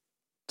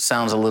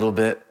 sounds a little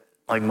bit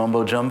like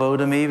mumbo jumbo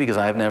to me, because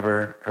I've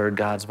never heard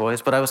God's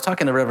voice. But I was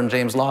talking to Reverend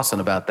James Lawson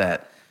about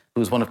that,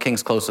 who's one of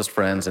King's closest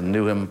friends and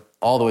knew him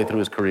all the way through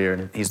his career.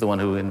 And he's the one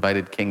who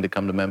invited King to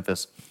come to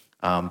Memphis.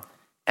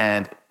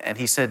 And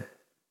he said,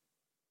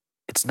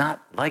 it's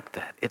not like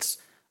that. It's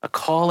a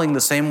calling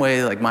the same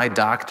way like my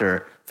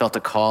doctor felt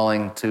a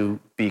calling to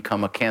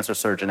become a cancer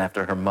surgeon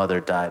after her mother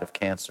died of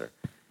cancer.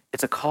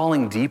 It's a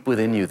calling deep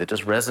within you that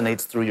just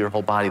resonates through your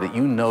whole body, that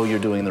you're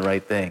doing the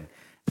right thing.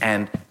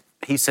 And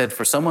he said,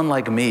 for someone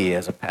like me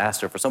as a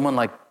pastor, for someone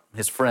like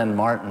his friend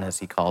Martin, as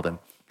he called him,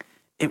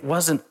 it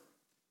wasn't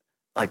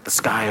like the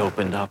sky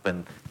opened up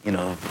and,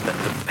 the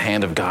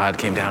hand of God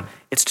came down.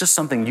 It's just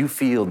something you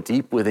feel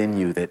deep within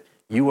you, that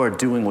you are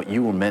doing what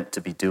you were meant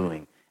to be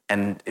doing.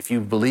 And if you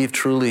believe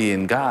truly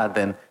in God,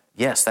 then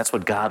yes, that's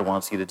what God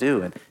wants you to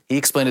do. And he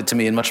explained it to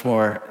me in much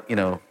more,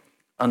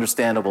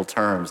 understandable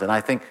terms. And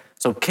I think,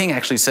 so King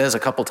actually says a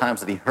couple times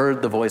that he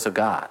heard the voice of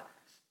God,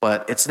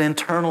 but it's an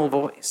internal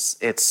voice.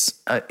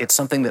 It's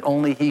something that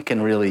only he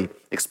can really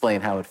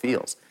explain how it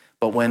feels.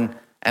 But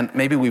and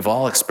maybe we've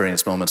all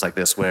experienced moments like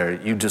this where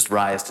you just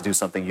rise to do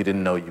something you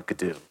didn't know you could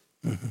do.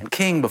 Mm-hmm. And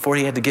King, before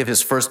he had to give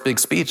his first big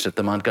speech at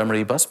the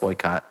Montgomery bus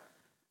boycott,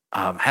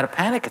 had a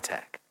panic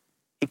attack.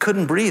 He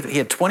couldn't breathe. He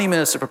had 20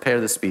 minutes to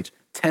prepare the speech,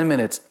 10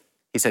 minutes.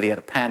 He said he had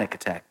a panic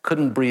attack,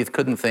 couldn't breathe,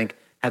 couldn't think,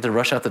 had to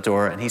rush out the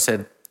door. And he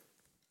said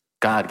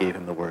God gave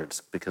him the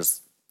words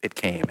because it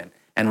came.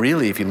 And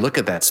really, if you look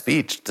at that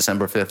speech,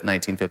 December 5th,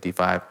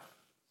 1955,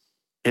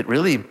 it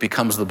really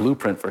becomes the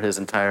blueprint for his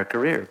entire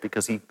career,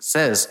 because he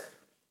says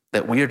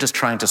that we are just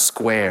trying to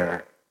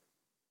square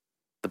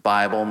the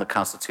Bible and the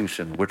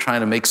Constitution. We're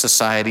trying to make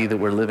society that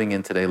we're living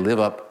in today live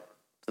up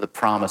to the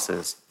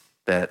promises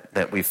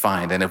that we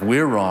find. And if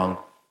we're wrong,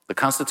 the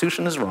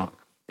Constitution is wrong.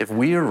 If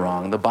we are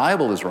wrong, the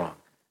Bible is wrong.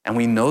 And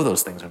we know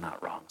those things are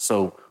not wrong.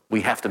 So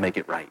we have to make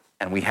it right.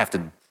 And we have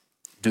to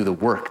do the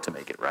work to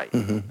make it right.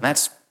 Mm-hmm. And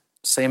that's the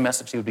same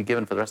message he would be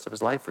given for the rest of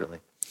his life, really.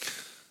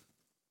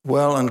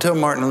 Well, until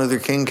Martin Luther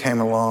King came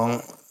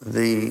along,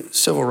 the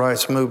civil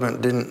rights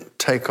movement didn't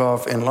take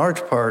off, in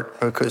large part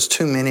because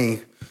too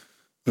many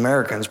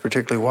Americans,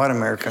 particularly white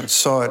Americans,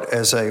 saw it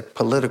as a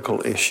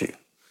political issue.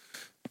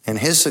 And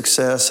his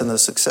success and the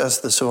success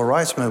of the civil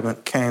rights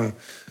movement came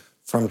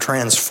from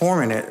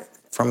transforming it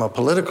from a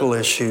political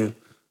issue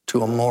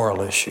to a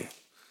moral issue.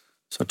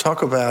 So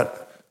talk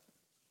about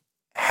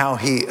how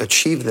he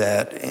achieved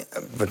that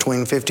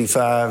between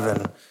 55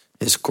 and,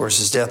 of course,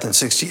 his death in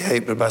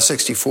 68, but by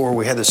 64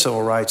 we had the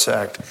Civil Rights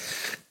Act.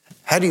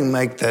 How do you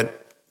make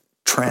that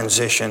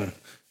transition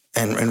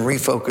and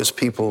refocus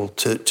people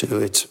to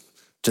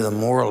the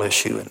moral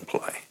issue in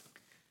play?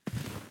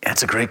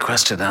 That's a great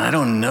question, and I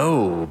don't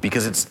know,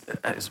 because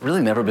it's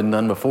really never been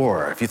done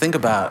before. If you think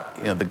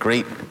about the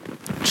great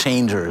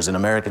changers in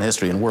American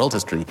history and world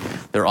history,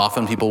 they're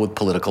often people with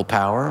political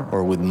power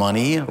or with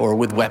money or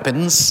with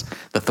weapons,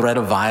 the threat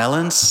of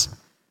violence.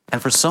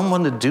 And for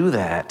someone to do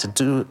that,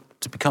 to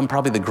become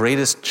probably the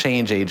greatest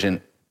change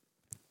agent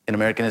in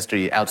American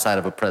history outside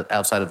of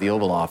the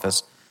Oval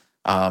Office,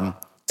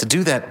 to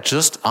do that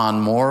just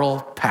on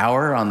moral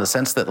power, on the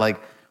sense that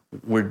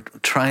we're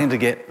trying to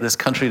get this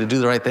country to do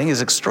the right thing, is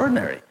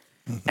extraordinary.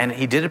 Mm-hmm. And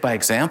he did it by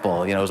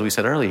example. As we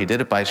said earlier, he did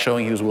it by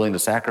showing he was willing to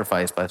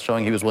sacrifice, by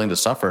showing he was willing to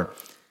suffer,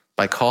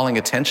 by calling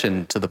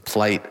attention to the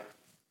plight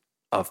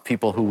of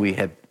people who we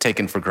had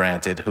taken for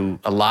granted, who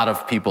a lot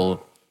of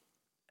people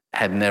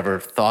had never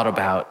thought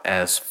about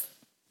as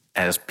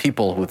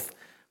people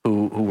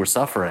who were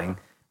suffering,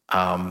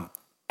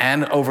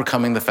 and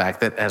overcoming the fact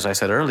that, as I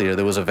said earlier,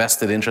 there was a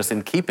vested interest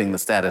in keeping the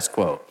status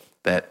quo,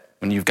 that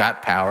when you've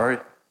got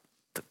power,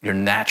 your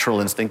natural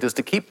instinct is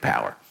to keep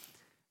power.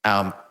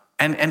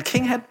 And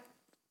King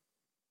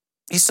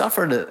he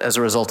suffered as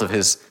a result of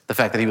the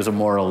fact that he was a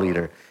moral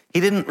leader. He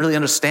didn't really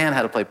understand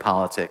how to play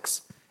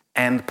politics.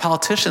 And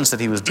politicians that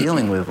he was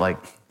dealing with, like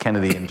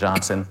Kennedy and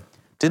Johnson,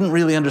 didn't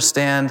really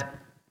understand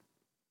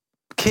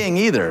King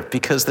either,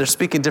 because they're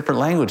speaking different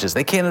languages.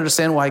 They can't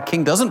understand why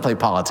King doesn't play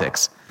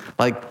politics.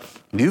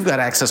 You've got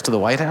access to the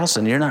White House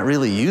and you're not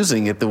really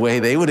using it the way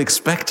they would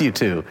expect you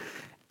to.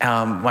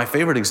 My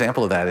favorite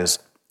example of that is,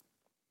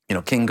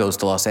 King goes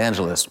to Los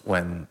Angeles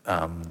when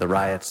the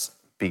riots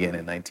begin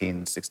in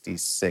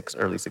 1966,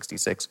 early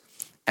 66.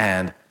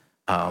 And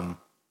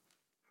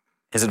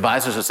his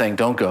advisors are saying,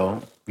 don't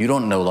go. You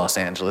don't know Los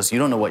Angeles. You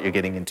don't know what you're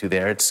getting into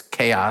there. It's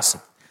chaos.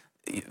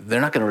 They're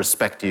not going to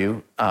respect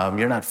you.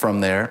 You're not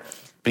from there.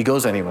 But he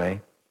goes anyway.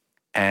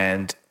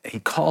 And he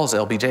calls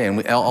LBJ.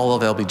 And all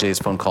of LBJ's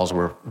phone calls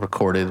were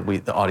recorded.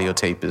 The audio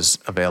tape is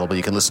available.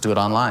 You can listen to it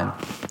online.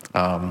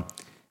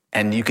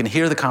 And you can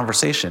hear the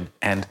conversation.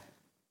 And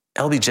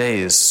LBJ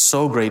is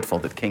so grateful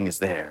that King is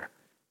there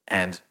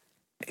and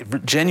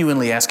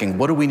genuinely asking,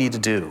 what do we need to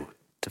do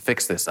to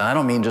fix this? And I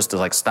don't mean just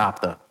to stop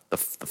the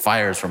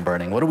fires from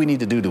burning. What do we need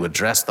to do to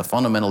address the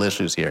fundamental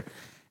issues here?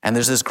 And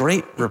there's this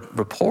great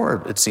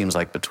rapport, it seems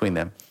like, between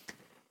them.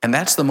 And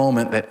that's the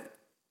moment that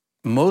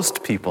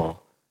most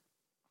people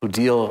who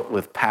deal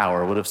with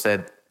power would have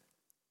said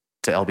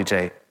to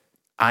LBJ,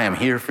 I am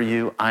here for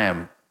you. I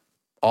am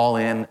all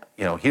in.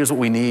 Here's what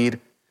we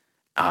need.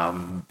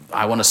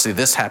 I want to see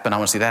this happen. I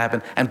want to see that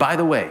happen. And by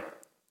the way,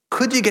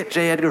 could you get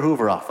J. Edgar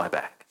Hoover off my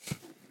back?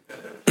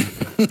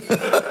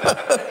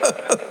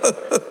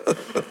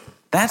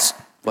 That's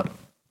what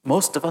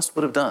most of us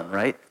would have done,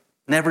 right?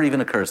 Never even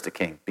occurs to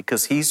King,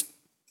 because he's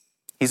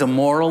a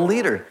moral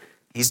leader.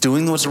 He's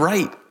doing what's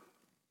right.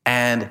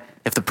 And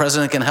if the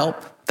president can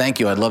help, thank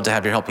you. I'd love to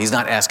have your help. He's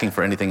not asking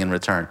for anything in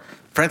return.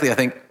 Frankly, I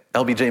think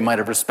LBJ might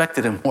have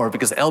respected him more,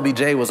 because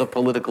LBJ was a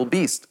political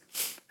beast.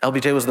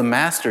 LBJ was the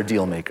master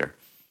deal maker.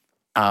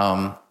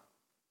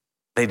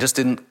 They just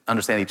didn't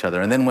understand each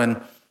other. And then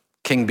when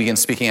King begins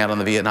speaking out on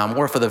the Vietnam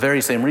War, for the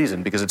very same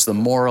reason, because it's the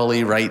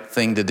morally right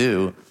thing to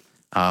do,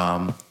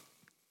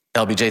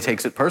 LBJ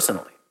takes it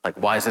personally.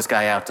 Why is this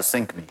guy out to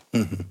sink me?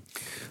 Mm-hmm.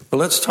 Well,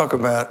 let's talk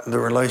about the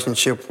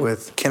relationship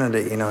with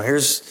Kennedy.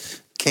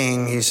 Here's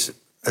King. He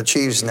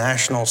achieves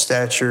national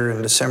stature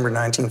in December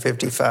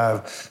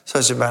 1955. So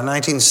it's about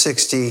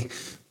 1960,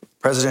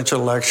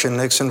 presidential election,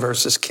 Nixon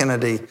versus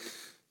Kennedy.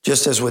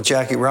 Just as with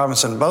Jackie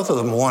Robinson, both of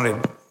them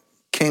wanted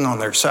King on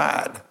their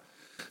side.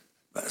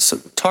 So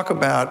talk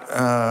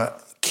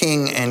about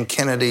King and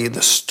Kennedy,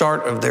 the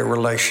start of their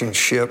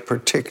relationship,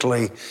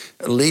 particularly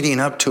leading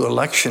up to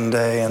Election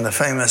Day and the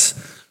famous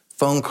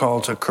phone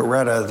call to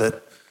Coretta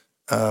that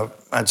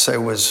I'd say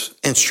was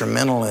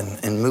instrumental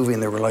in moving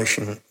the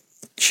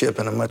relationship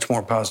in a much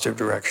more positive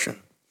direction.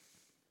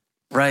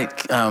 Right.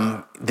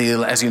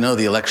 As you know,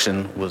 the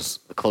election was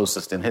the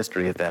closest in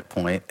history at that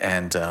point,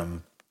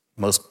 and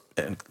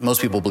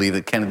most people believe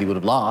that Kennedy would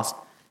have lost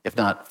if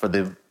not for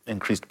the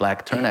increased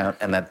black turnout,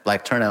 and that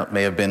black turnout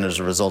may have been as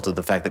a result of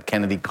the fact that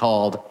Kennedy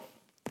called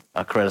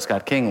Coretta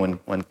Scott King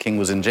when King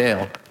was in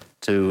jail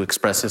to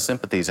express his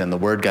sympathies, and the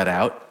word got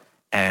out,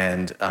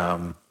 and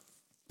a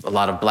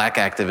lot of black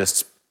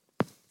activists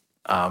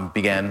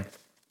began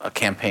a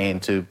campaign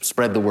to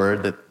spread the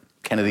word that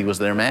Kennedy was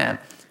their man.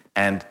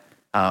 And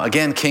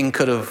again, King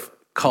could have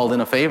called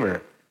in a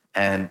favor,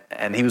 and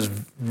he was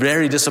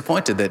very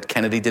disappointed that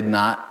Kennedy did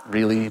not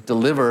really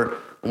deliver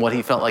what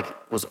he felt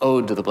like was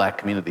owed to the black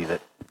community,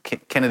 that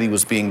Kennedy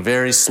was being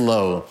very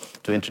slow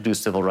to introduce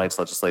civil rights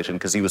legislation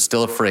because he was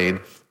still afraid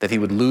that he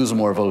would lose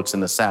more votes in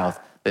the South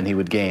than he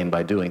would gain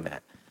by doing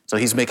that. So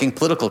he's making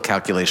political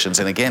calculations,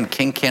 and again,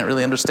 King can't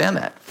really understand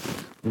that.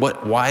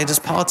 Why does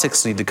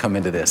politics need to come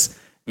into this?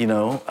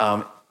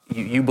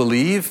 You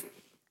believe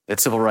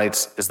that civil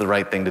rights is the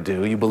right thing to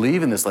do. You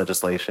believe in this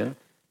legislation.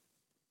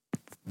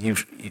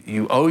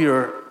 You owe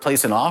your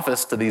place in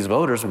office to these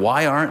voters.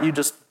 Why aren't you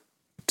just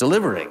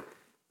delivering?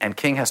 And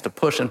King has to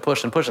push and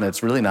push and push, and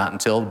it's really not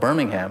until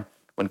Birmingham,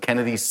 when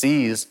Kennedy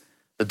sees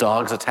the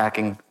dogs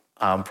attacking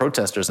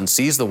protesters and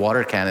sees the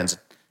water cannons,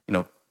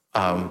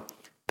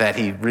 that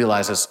he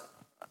realizes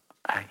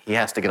he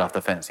has to get off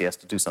the fence. He has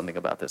to do something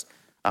about this.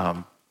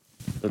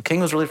 The King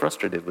was really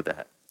frustrated with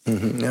that.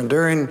 Mm-hmm. Now,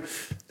 during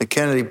the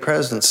Kennedy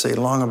presidency,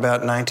 long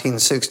about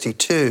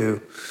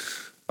 1962,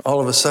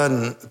 all of a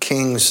sudden,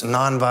 King's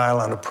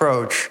nonviolent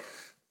approach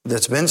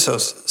that's been so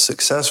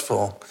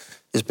successful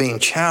is being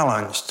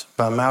challenged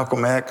by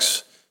Malcolm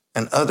X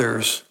and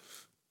others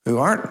who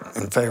aren't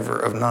in favor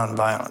of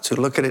nonviolence, who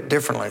look at it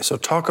differently. So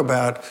talk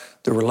about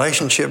the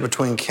relationship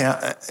between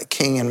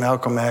King and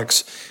Malcolm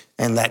X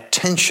and that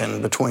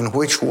tension between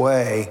which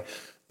way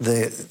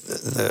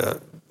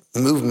the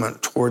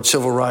movement toward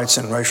civil rights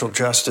and racial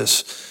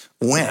justice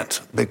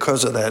went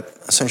because of that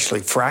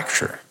essentially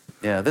fracture.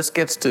 Yeah, this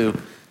gets to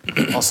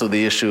also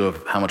the issue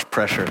of how much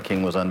pressure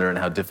King was under and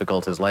how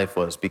difficult his life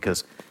was,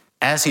 because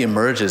as he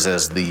emerges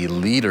as the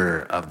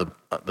leader of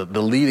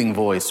the leading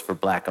voice for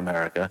Black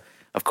America,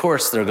 of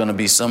course there are going to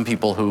be some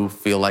people who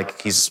feel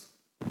like he's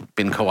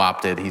been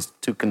co-opted, he's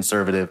too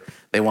conservative,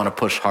 they want to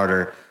push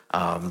harder,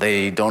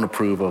 they don't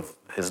approve of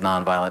his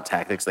nonviolent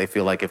tactics, they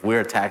feel like if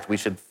we're attacked, we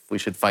should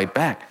fight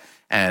back.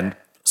 And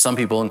some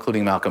people,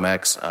 including Malcolm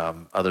X,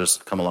 others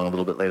come along a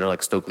little bit later,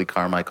 like Stokely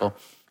Carmichael,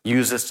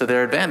 use this to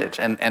their advantage.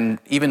 And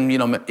even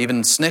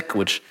SNCC,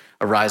 which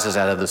arises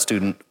out of the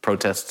student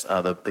protests,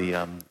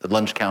 the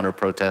lunch counter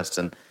protests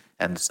and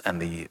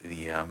the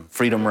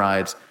freedom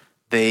rides,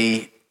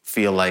 they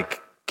feel like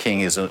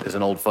King is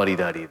an old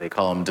fuddy-duddy. They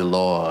call him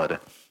DeLorde,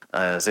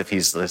 as if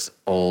he's this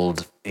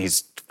old,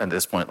 he's at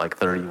this point like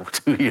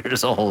 32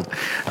 years old,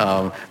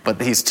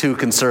 but he's too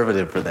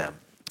conservative for them.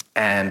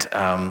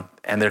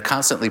 And they're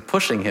constantly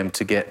pushing him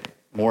to get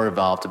more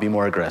involved, to be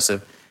more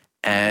aggressive.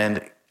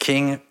 And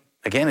King,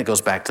 again, it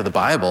goes back to the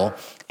Bible.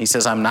 He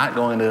says, I'm not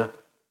going to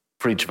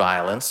preach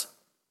violence.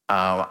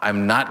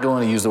 I'm not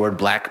going to use the word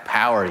black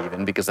power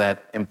even, because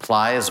that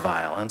implies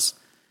violence.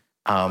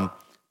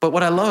 But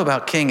what I love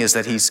about King is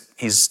that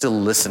he's still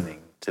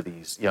listening to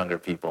these younger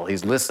people.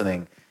 He's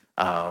listening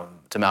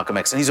to Malcolm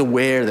X, and he's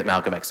aware that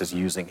Malcolm X is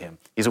using him.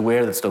 He's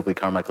aware that Stokely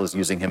Carmichael is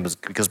using him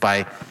because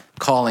by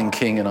calling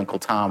King and Uncle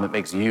Tom, it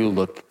makes you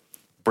look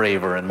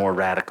braver and more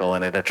radical,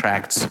 and it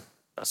attracts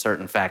a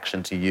certain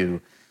faction to you.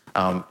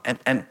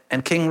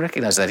 And King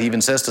recognized that. He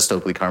even says to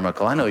Stokely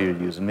Carmichael, I know you're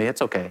using me.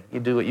 It's okay. You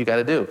do what you got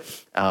to do.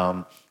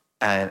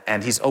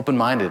 And he's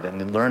open-minded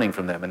and learning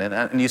from them.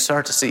 And you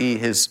start to see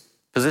his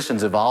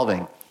positions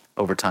evolving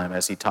over time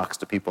as he talks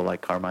to people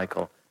like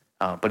Carmichael.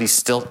 But he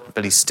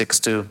sticks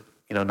to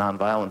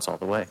nonviolence all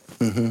the way.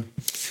 Mm-hmm.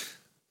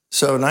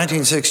 So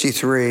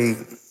 1963,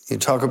 you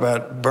talk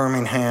about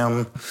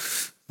Birmingham,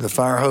 the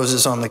fire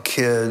hoses on the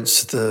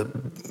kids, the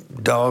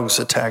dogs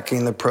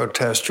attacking the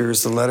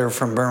protesters, the letter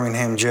from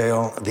Birmingham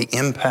jail, the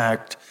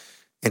impact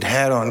it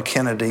had on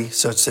Kennedy,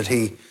 such that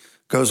he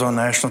goes on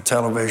national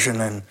television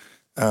and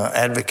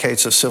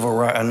advocates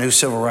a new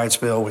civil rights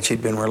bill, which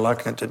he'd been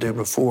reluctant to do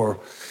before.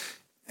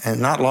 And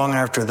not long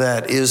after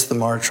that is the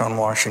March on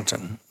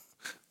Washington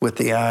with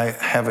the I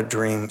Have a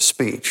Dream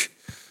speech.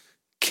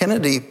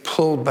 Kennedy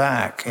pulled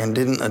back and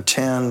didn't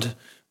attend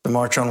the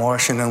March on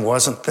Washington,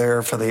 wasn't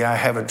there for the I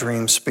Have a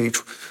Dream speech.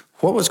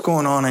 What was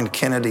going on in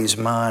Kennedy's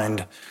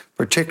mind,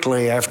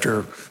 particularly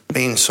after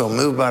being so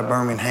moved by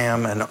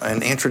Birmingham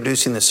and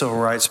introducing the civil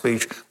rights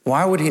speech?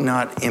 Why would he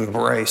not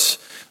embrace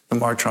the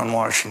March on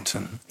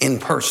Washington in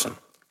person?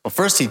 Well,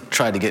 first he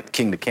tried to get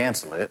King to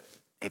cancel it.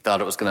 He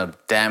thought it was going to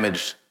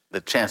damage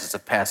the chances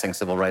of passing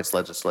civil rights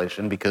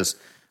legislation because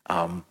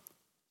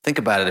think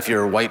about it. If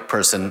you're a white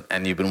person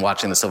and you've been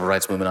watching the civil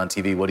rights movement on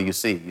TV, what do you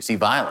see? You see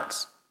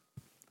violence.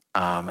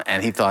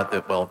 And he thought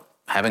that,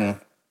 having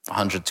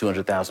 100,000,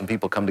 200,000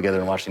 people come together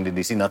in Washington,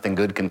 D.C., nothing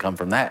good can come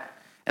from that.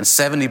 And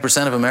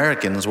 70% of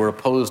Americans were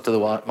opposed to the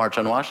March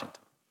on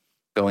Washington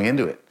going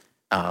into it.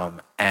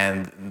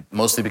 And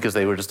mostly because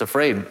they were just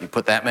afraid. You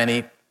put that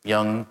many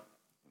young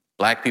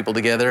black people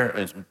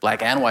together,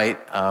 black and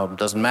white,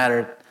 doesn't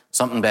matter,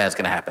 something bad's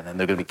going to happen. And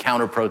they're going to be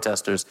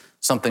counter-protesters,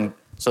 something.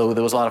 So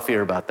there was a lot of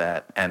fear about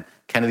that. And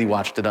Kennedy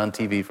watched it on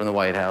TV from the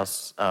White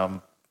House,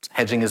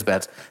 hedging his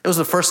bets. It was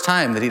the first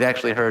time that he'd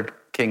actually heard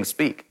King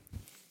speak.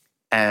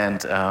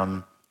 And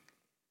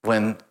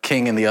when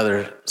King and the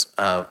other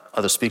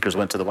speakers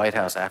went to the White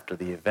House after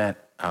the event,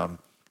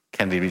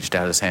 Kennedy reached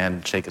out his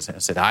hand, shake his hand,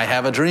 and said, "I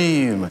have a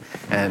dream."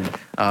 And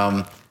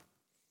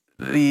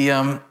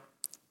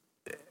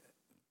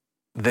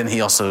then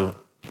he also,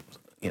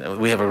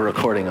 we have a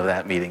recording of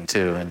that meeting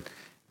too,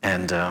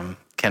 and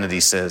Kennedy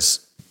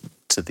says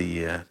to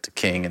to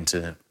King and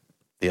to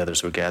the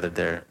others who were gathered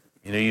there,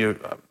 "You're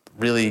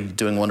really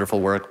doing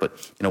wonderful work, but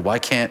why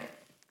can't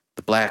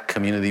the black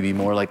community be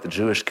more like the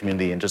Jewish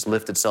community and just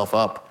lift itself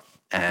up?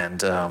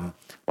 And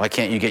why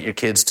can't you get your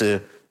kids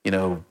to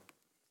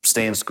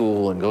stay in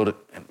school and go to..."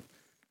 And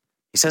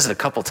he says it a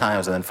couple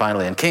times, and then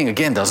finally, and King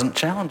again doesn't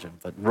challenge him,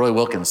 but Roy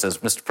Wilkins says,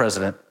 "Mr.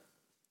 President,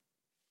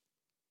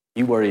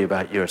 you worry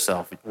about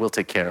yourself. We'll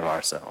take care of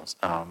ourselves."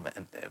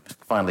 And it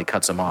finally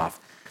cuts him off.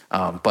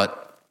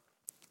 But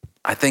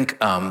I think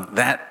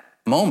that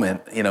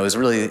moment, is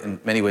really in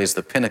many ways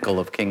the pinnacle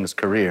of King's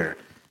career,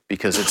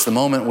 because it's the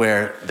moment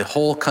where the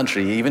whole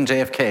country, even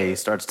JFK,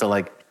 starts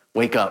to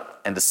wake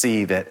up and to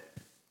see that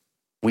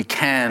we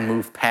can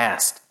move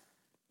past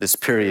this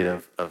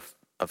period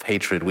of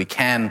hatred. We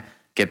can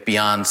get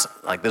beyond,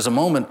 there's a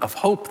moment of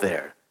hope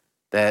there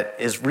that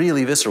is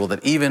really visceral,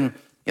 that even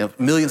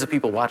millions of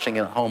people watching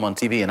at home on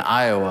TV in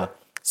Iowa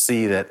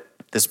see that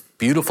this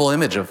beautiful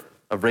image of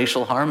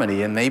racial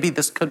harmony, and maybe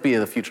this could be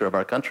the future of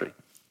our country.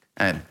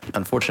 And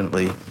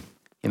unfortunately,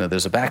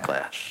 there's a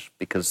backlash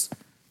because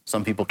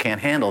some people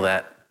can't handle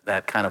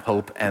that kind of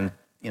hope. And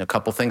a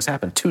couple things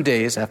happen. 2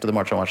 days after the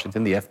March on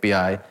Washington, the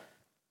FBI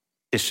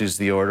issues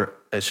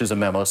a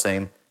memo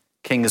saying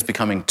King is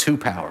becoming too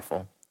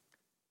powerful,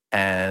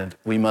 and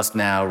we must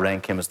now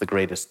rank him as the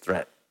greatest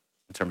threat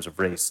in terms of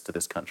race to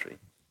this country.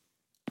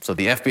 So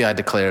the FBI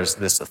declares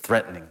this a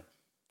threatening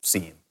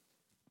scene,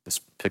 this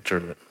picture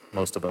that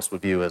most of us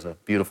would view as a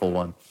beautiful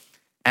one.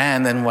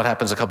 And then what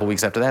happens a couple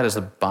weeks after that is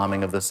the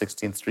bombing of the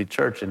 16th Street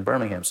Church in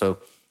Birmingham. So,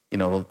 a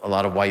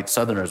lot of white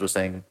Southerners were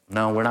saying,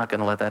 "No, we're not going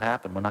to let that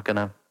happen. We're not going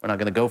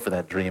to go for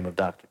that dream of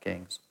Dr.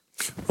 King's."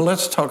 Well,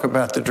 let's talk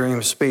about the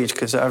dream speech,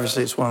 because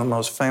obviously it's one of the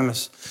most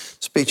famous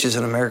speeches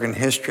in American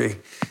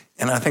history.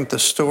 And I think the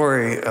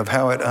story of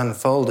how it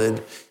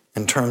unfolded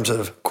in terms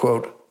of,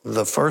 quote,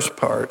 the first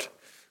part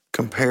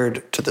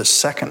compared to the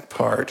second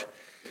part,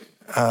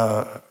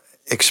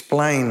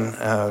 explain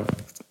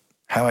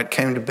how it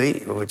came to be,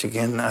 which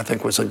again, I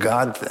think was a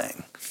God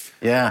thing.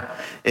 Yeah,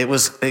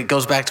 it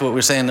goes back to what we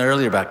were saying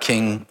earlier about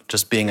King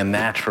just being a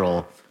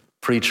natural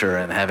preacher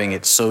and having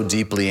it so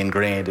deeply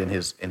ingrained in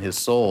his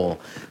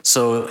soul.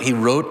 So he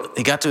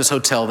got to his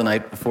hotel the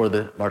night before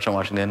the March on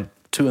Washington,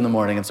 2 a.m,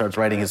 and starts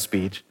writing his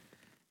speech.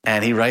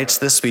 And he writes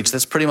this speech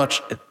that's pretty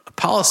much a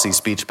policy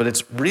speech, but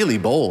it's really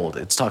bold.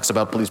 It talks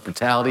about police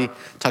brutality,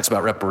 it talks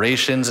about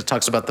reparations, it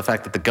talks about the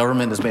fact that the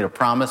government has made a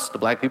promise to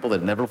black people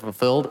that it never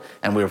fulfilled,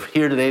 and we're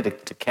here today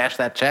to cash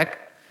that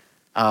check.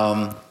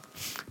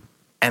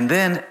 And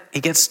then he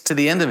gets to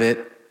the end of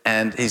it,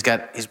 and he's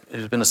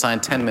been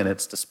assigned 10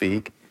 minutes to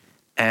speak,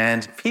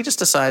 and he just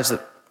decides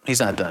that he's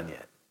not done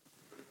yet.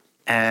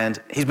 And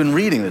he's been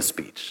reading this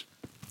speech.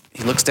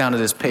 He looks down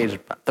at his page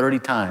about 30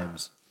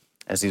 times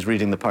as he's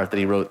reading the part that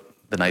he wrote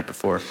the night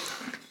before.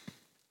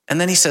 And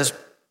then he says,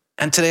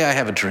 "And today I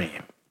have a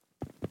dream."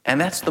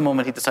 And that's the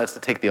moment he decides to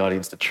take the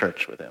audience to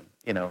church with him.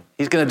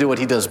 He's going to do what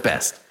he does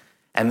best.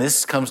 And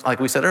this comes, like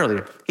we said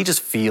earlier, he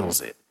just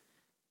feels it.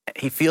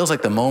 He feels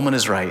like the moment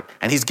is right.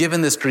 And he's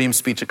given this dream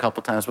speech a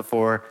couple times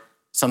before,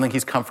 something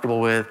he's comfortable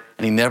with,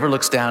 and he never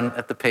looks down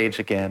at the page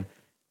again.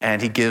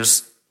 And he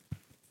gives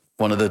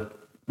one of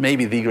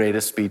maybe the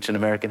greatest speech in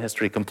American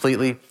history,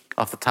 completely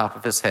off the top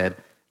of his head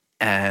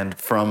and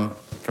from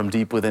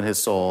deep within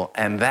his soul.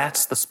 And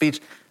that's the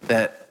speech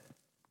that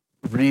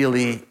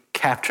really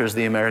captures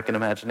the American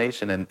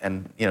imagination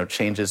and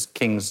changes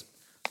King's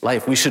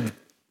life. We should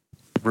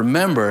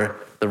remember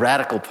the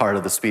radical part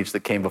of the speech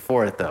that came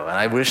before it, though. And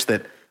I wish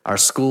that our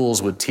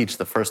schools would teach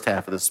the first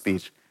half of the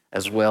speech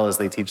as well as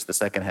they teach the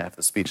second half of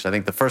the speech. I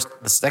think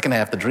the second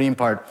half, the dream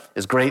part,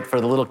 is great for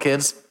the little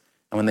kids.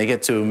 And when they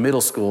get to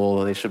middle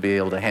school, they should be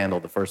able to handle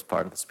the first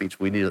part of the speech.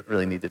 We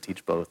really need to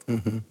teach both.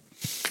 Mm-hmm.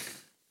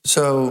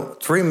 So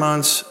 3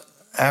 months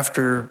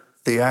after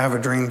the I Have a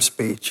Dream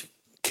speech,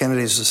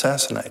 Kennedy's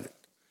assassinated.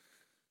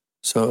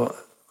 So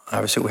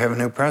obviously we have a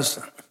new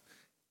president.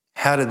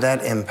 How did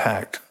that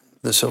impact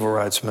the civil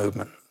rights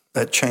movement,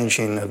 that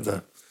changing of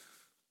the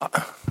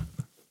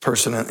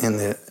person in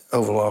the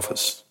Oval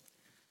Office?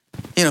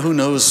 Who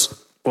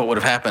knows what would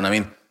have happened? I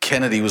mean,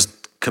 Kennedy was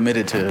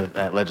committed to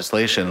that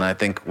legislation, and I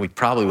think we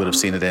probably would have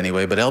seen it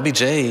anyway. But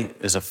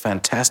LBJ is a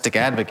fantastic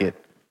advocate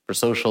for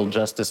social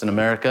justice in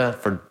America,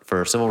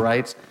 for civil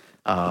rights.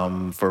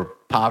 for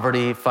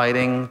poverty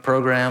fighting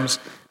programs.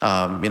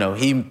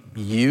 He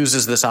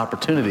uses this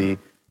opportunity.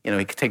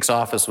 He takes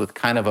office with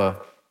kind of a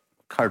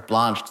carte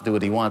blanche to do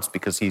what he wants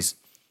because he's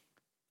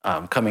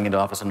coming into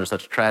office under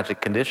such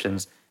tragic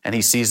conditions, and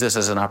he sees this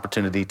as an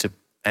opportunity to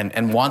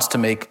and wants to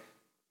make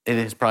it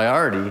his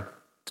priority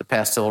to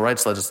pass civil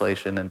rights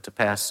legislation and to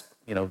pass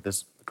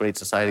this Great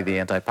Society, the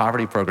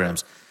anti-poverty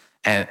programs,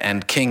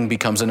 and King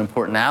becomes an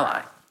important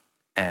ally,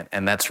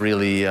 and that's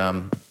really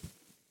one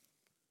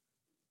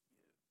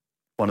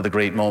of the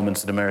great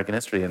moments in American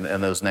history in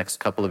those next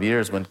couple of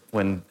years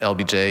when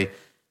LBJ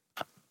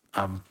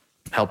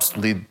helps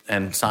lead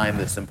and sign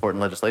this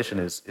important legislation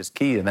is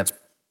key, and that's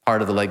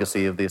part of the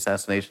legacy of the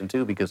assassination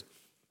too, because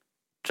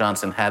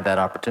Johnson had that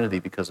opportunity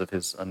because of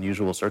his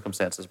unusual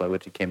circumstances by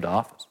which he came to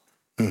office.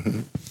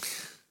 Mm-hmm.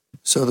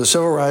 So the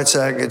Civil Rights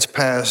Act gets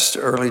passed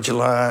early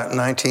July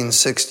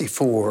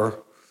 1964.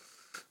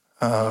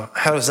 How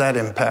does that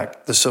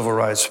impact the civil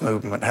rights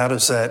movement? How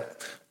does that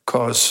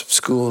cause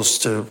schools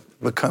to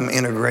become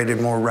integrated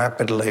more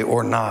rapidly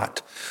or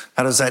not?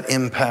 How does that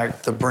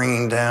impact the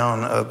bringing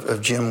down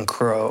of Jim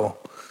Crow?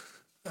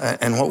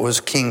 And what was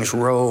King's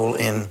role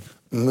in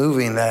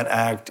moving that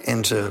act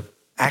into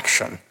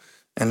action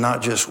and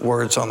not just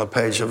words on the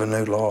page of a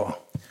new law?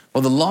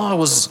 Well, the law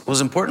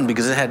was important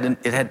because it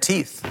had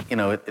teeth.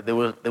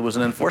 There was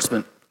an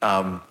enforcement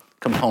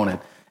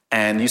component,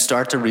 and you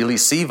start to really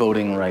see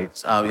voting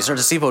rights. You start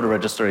to see voter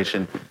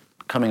registration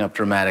coming up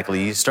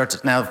dramatically. You start to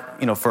now,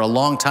 for a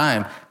long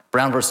time,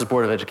 Brown versus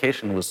Board of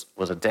Education was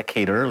a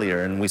decade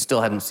earlier, and we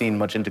still hadn't seen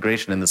much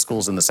integration in the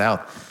schools in the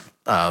South.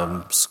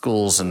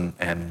 Schools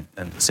and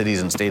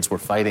cities and states were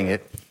fighting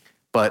it,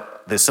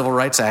 but the Civil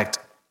Rights Act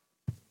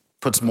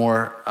puts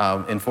more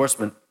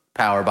enforcement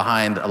power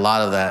behind a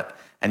lot of that,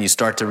 and you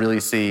start to really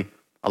see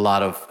a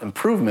lot of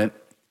improvement.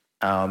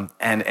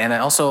 And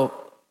also,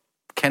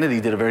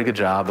 Kennedy did a very good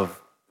job of,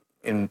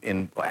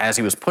 as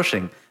he was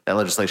pushing that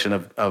legislation,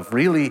 of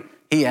really,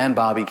 he and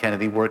Bobby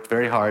Kennedy worked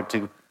very hard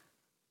to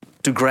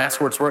do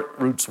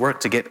grassroots work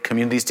to get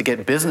communities, to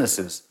get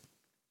businesses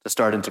to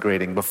start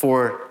integrating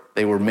before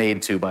they were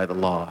made to by the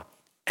law.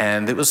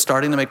 And it was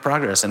starting to make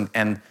progress.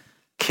 And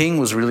King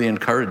was really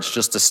encouraged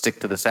just to stick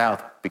to the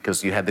South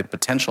because you had the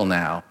potential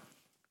now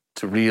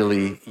to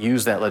really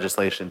use that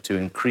legislation to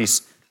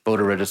increase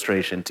voter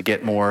registration, to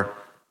get more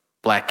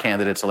black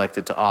candidates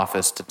elected to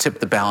office, to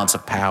tip the balance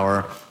of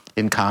power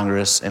in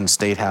Congress and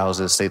state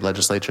houses, state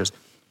legislatures.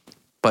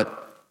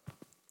 But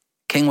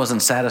King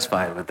wasn't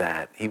satisfied with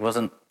that. He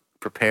wasn't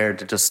prepared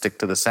to just stick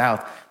to the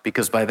South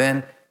because by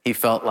then he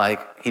felt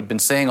like he'd been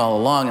saying all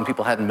along, and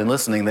people hadn't been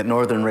listening, that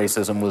Northern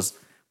racism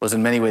was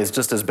in many ways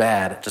just as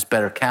bad, just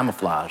better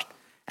camouflaged,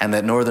 and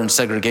that Northern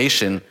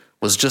segregation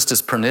was just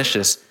as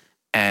pernicious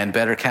and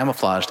better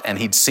camouflaged, and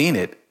he'd seen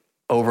it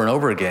over and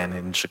over again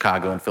in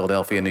Chicago and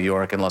Philadelphia, New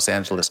York, and Los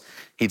Angeles.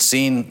 He'd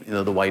seen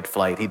the white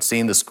flight. He'd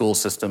seen the school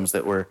systems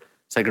that were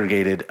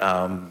segregated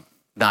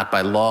not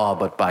by law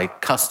but by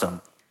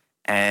custom.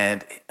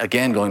 And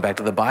again, going back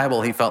to the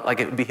Bible, he felt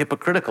like it would be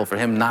hypocritical for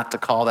him not to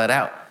call that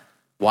out.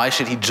 Why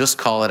should he just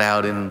call it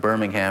out in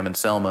Birmingham and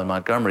Selma and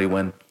Montgomery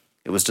when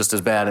it was just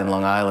as bad in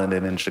Long Island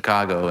and in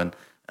Chicago and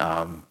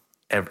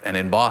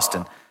in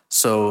Boston?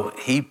 So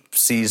he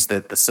sees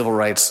that the civil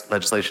rights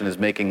legislation is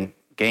making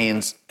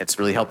gains. It's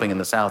really helping in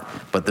the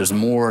South, but there's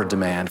more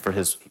demand for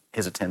his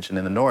attention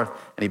in the North,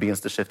 and he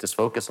begins to shift his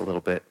focus a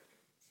little bit.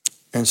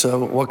 And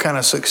so what kind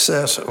of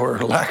success or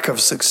lack of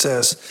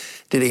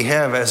success did he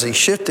have as he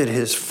shifted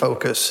his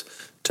focus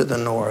to the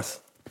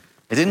North?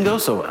 It didn't go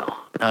so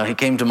well. He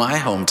came to my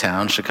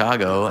hometown,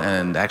 Chicago,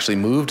 and actually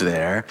moved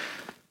there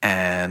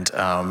and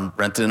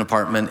rented an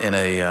apartment in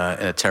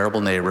a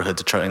terrible neighborhood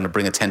to try to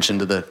bring attention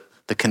to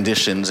the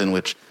conditions in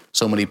which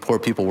so many poor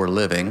people were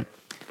living,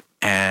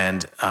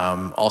 and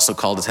also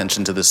called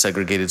attention to the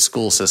segregated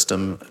school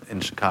system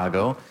in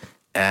Chicago,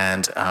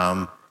 and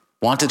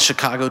wanted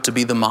Chicago to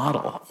be the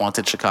model,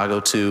 wanted Chicago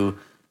to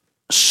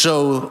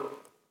show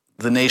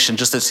the nation,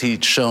 just as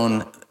he'd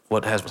shown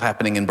what was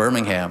happening in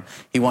Birmingham.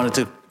 He wanted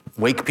to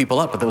wake people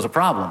up, but there was a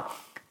problem.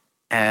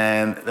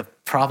 And the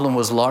problem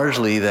was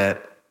largely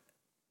that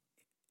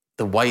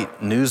the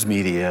white news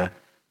media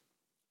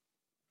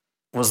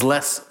was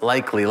less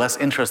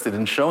interested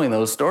in showing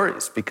those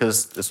stories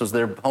because this was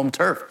their home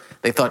turf.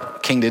 They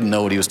thought King didn't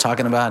know what he was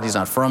talking about. He's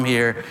not from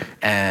here.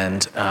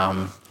 And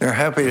they're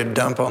happy to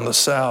dump on the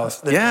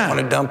South. They don't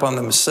want to dump on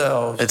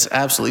themselves. It's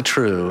absolutely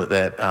true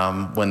that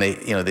when they,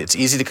 it's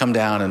easy to come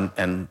down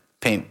and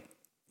paint,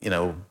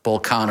 Bull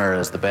Connor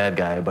as the bad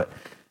guy, but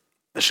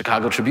the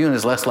Chicago Tribune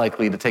is less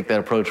likely to take that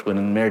approach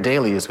when Mayor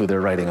Daley is who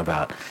they're writing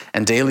about.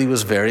 And Daley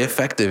was very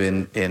effective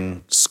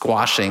in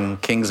squashing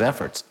King's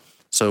efforts.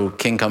 So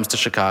King comes to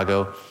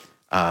Chicago.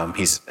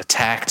 He's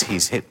attacked.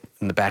 He's hit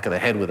in the back of the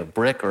head with a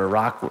brick or a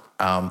rock.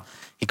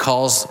 He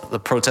calls the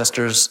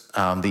protesters,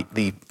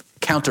 the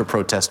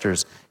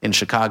counter-protesters in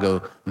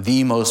Chicago,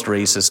 the most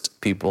racist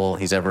people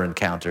he's ever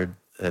encountered,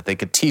 that they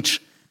could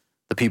teach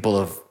the people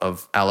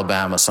of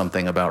Alabama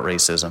something about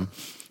racism.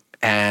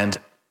 And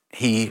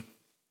he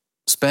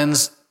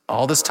spends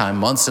all this time,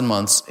 months and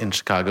months in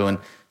Chicago, and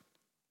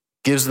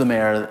gives the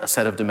mayor a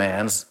set of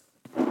demands,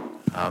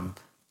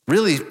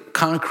 really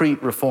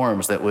concrete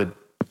reforms that would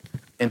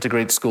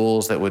integrate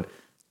schools, that would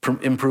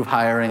improve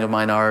hiring of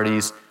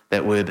minorities,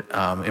 that would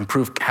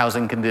improve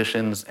housing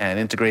conditions and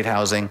integrate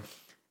housing.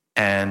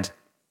 And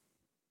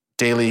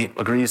Daley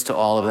agrees to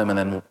all of them and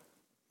then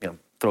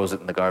throws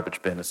it in the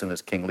garbage bin as soon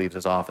as King leaves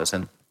his office.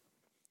 And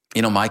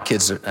my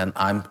kids and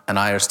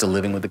I are still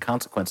living with the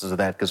consequences of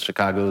that, because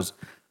Chicago's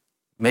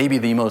maybe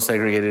the most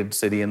segregated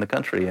city in the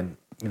country. And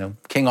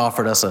King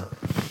offered us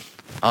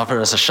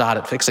a shot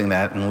at fixing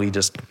that, and we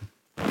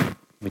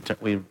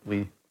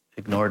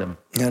ignored him.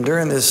 Now,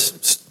 during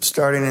this,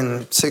 starting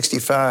in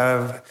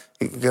 '65,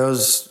 he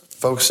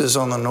focuses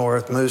on the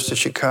North, moves to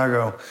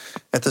Chicago.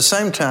 At the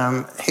same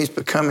time, he's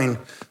becoming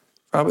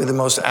probably the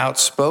most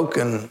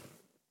outspoken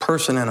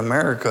person in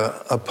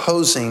America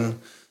opposing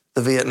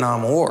the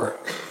Vietnam War.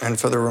 And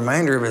for the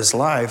remainder of his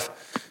life,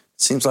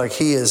 it seems like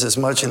he is as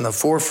much in the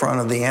forefront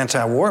of the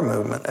anti-war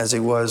movement as he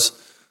was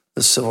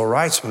the civil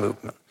rights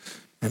movement.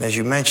 And as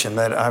you mentioned,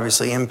 that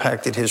obviously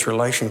impacted his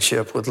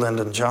relationship with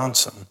Lyndon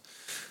Johnson.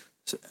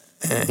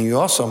 And you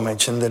also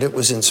mentioned that it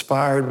was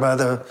inspired by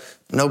the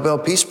Nobel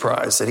Peace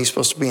Prize, that he's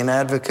supposed to be an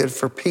advocate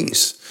for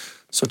peace.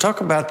 So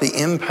talk about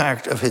the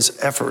impact of his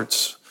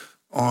efforts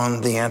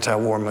on the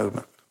anti-war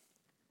movement.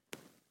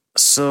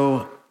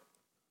 So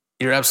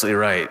you're absolutely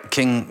right.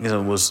 King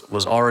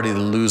was already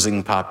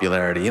losing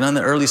popularity. In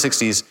the early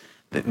 60s,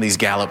 these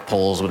Gallup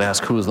polls would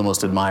ask who was the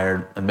most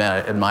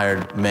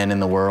admired men in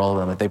the world.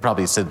 I mean, they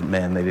probably said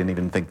men. They didn't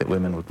even think that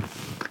women would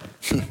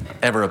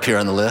ever appear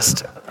on the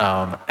list.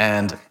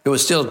 And it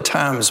was still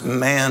Times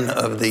Man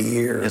of the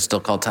Year. It's still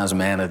called Times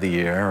Man of the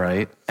Year,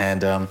 right?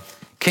 And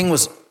King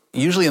was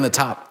usually in the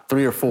top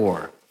 3 or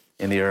 4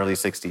 in the early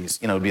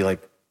 60s. It'd be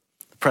like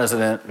the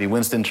president, it'd be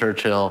Winston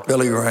Churchill,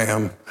 Billy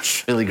Graham,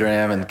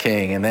 and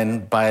King. And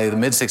then by the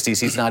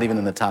mid-60s, he's not even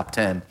in the top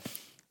 10.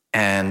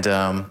 And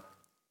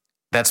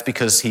that's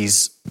because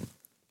he's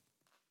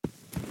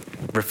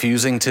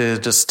refusing to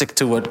just stick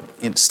to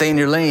stay in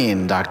your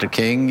lane, Dr.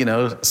 King,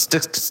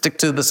 stick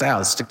to the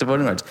South, stick to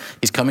voting rights.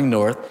 He's coming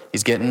north,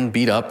 he's getting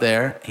beat up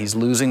there, he's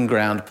losing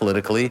ground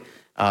politically,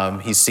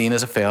 he's seen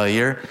as a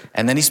failure,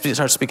 and then he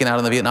starts speaking out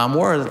on the Vietnam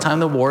War at the time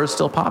the war is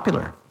still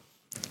popular.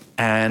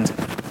 And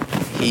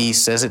he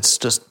says it's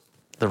just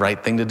the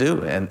right thing to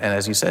do. And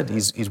as you said,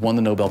 he's won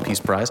the Nobel Peace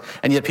Prize,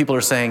 and yet people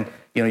are saying,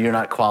 you're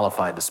not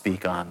qualified to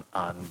speak on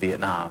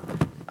Vietnam.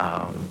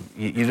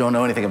 You don't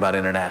know anything about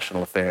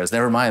international affairs.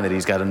 Never mind that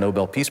he's got a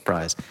Nobel Peace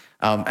Prize.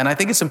 And I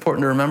think it's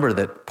important to remember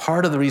that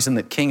part of the reason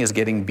that King is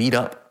getting beat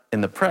up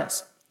in the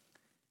press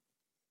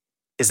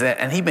is that,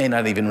 and he may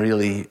not even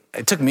really,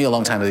 it took me a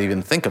long time to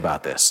even think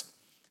about this,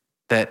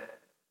 that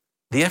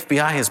the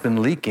FBI has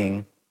been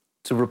leaking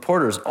to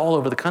reporters all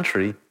over the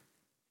country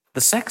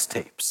the sex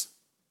tapes.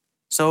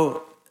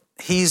 So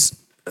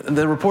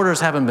the reporters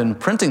haven't been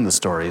printing the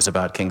stories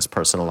about King's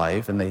personal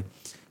life, and they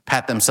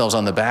pat themselves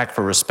on the back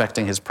for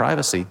respecting his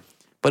privacy,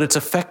 but it's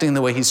affecting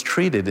the way he's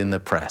treated in the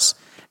press.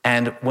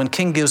 And when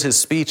King gives his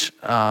speech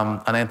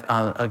coming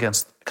out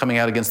against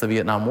the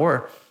Vietnam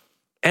War,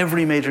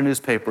 every major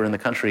newspaper in the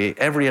country,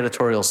 every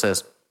editorial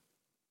says,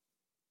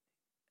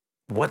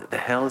 what the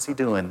hell is he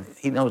doing?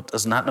 He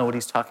does not know what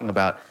he's talking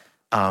about.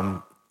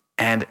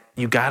 And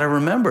you got to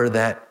remember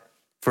that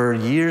for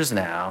years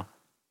now,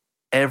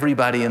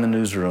 everybody in the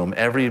newsroom,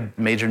 every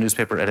major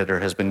newspaper editor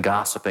has been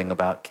gossiping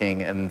about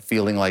King and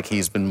feeling like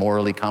he's been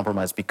morally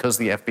compromised because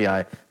the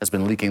FBI has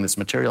been leaking this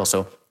material.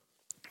 So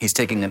he's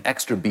taking an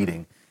extra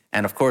beating.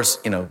 And of course,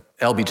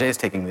 LBJ is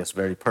taking this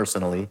very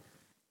personally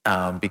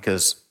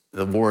because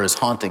the war is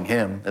haunting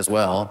him as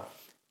well.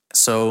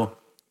 So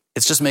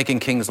it's just making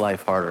King's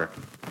life harder.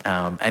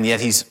 And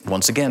yet he's,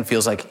 once again,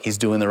 feels like he's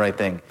doing the right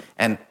thing.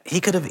 And he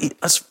could have,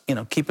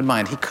 keep in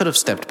mind, he could have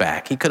stepped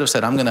back. He could have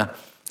said, I'm going to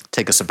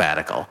take a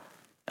sabbatical.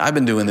 I've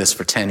been doing this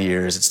for 10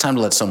 years. It's time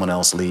to let someone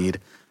else lead.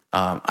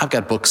 I've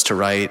got books to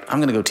write. I'm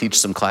going to go teach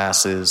some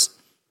classes.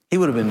 He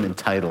would have been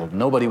entitled.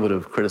 Nobody would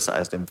have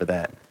criticized him for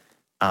that.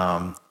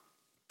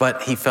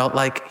 But he felt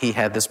like he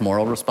had this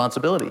moral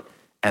responsibility.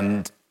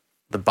 And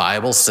the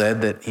Bible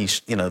said that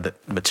that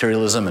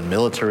materialism and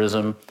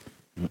militarism,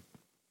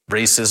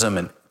 racism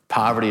and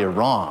poverty are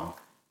wrong.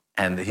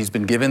 And he's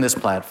been given this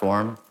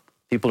platform.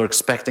 People are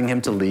expecting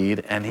him to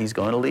lead, and he's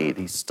going to lead.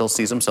 He still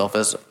sees himself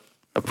as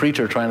a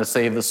preacher trying to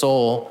save the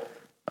soul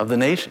of the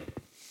nation.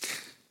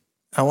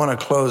 I want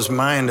to close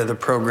my end of the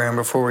program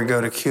before we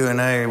go to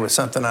Q&A with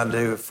something I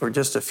do for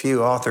just a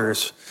few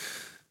authors.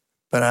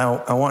 But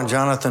I want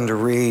Jonathan to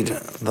read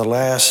the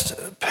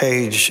last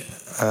page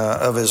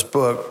of his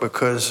book,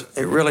 because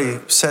it really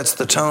sets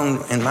the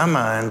tone in my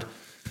mind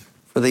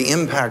for the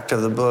impact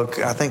of the book.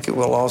 I think it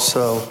will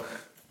also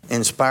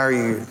inspire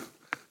you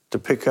to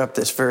pick up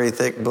this very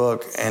thick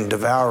book and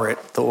devour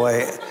it the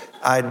way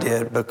I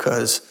did,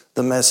 because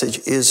the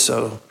message is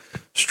so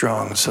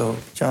strong. So,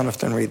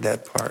 Jonathan, read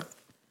that part.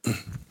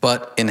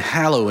 But in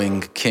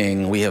hallowing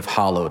King, we have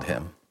hollowed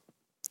him.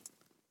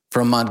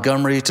 From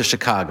Montgomery to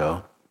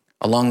Chicago,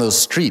 Along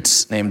those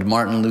streets named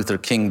Martin Luther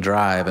King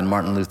Drive and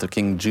Martin Luther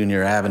King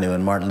Jr. Avenue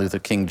and Martin Luther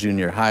King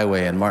Jr.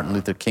 Highway and Martin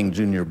Luther King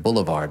Jr.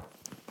 Boulevard,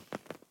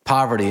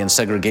 poverty and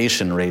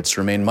segregation rates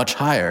remain much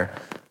higher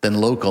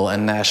than local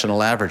and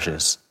national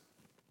averages.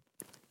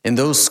 In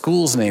those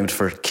schools named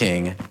for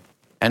King,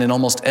 and in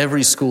almost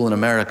every school in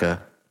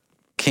America,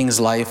 King's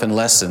life and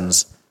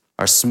lessons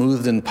are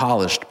smoothed and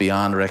polished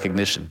beyond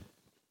recognition.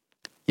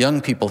 Young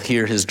people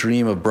hear his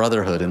dream of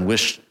brotherhood and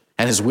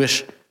his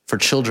wish for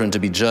children to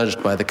be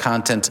judged by the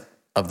content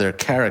of their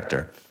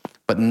character,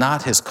 but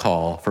not his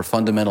call for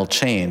fundamental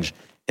change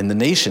in the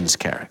nation's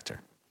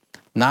character,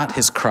 not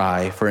his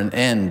cry for an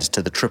end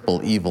to the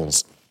triple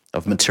evils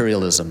of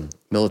materialism,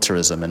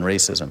 militarism, and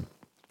racism.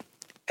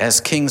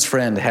 As King's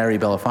friend Harry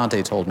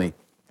Belafonte told me,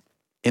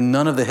 in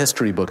none of the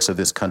history books of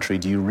this country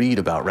do you read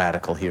about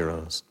radical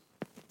heroes.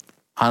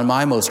 On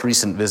my most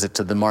recent visit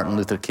to the Martin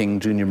Luther King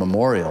Jr.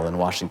 Memorial in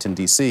Washington,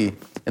 D.C.,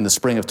 in the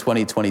spring of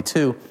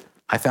 2022,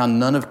 I found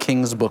none of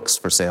King's books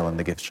for sale in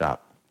the gift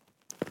shop.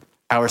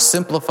 Our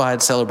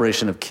simplified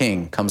celebration of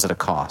King comes at a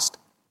cost.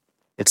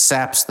 It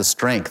saps the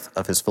strength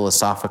of his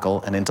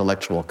philosophical and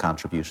intellectual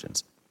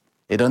contributions.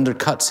 It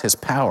undercuts his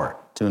power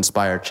to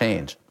inspire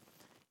change.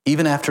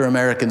 Even after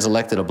Americans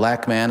elected a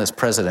black man as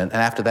president,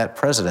 and after that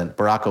president,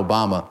 Barack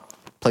Obama,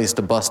 placed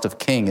a bust of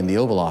King in the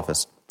Oval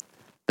Office,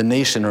 the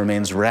nation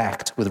remains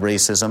racked with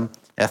racism,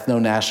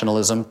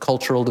 ethno-nationalism,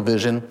 cultural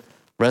division,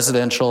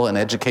 residential and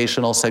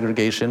educational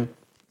segregation,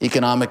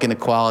 economic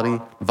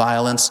inequality,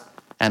 violence,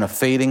 and a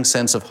fading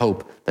sense of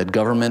hope that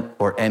government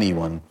or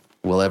anyone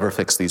will ever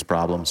fix these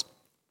problems.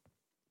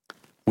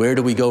 Where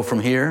do we go from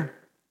here?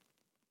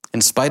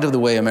 In spite of the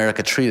way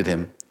America treated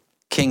him,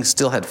 King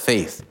still had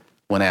faith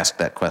when asked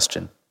that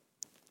question.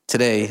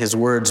 Today, his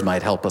words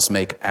might help us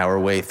make our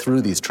way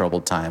through these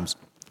troubled times,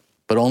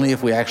 but only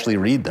if we actually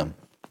read them,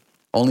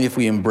 only if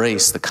we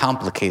embrace the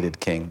complicated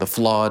King, the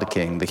flawed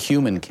King, the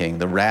human King,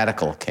 the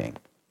radical King.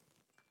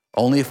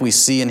 Only if we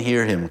see and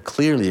hear him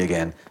clearly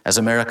again, as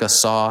America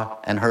saw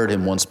and heard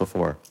him once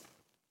before.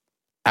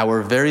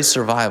 Our very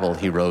survival,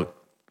 he wrote,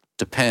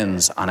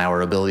 depends on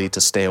our ability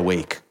to stay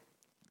awake,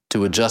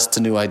 to adjust to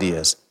new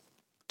ideas,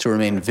 to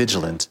remain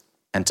vigilant,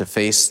 and to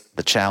face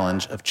the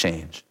challenge of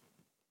change.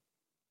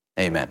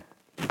 Amen.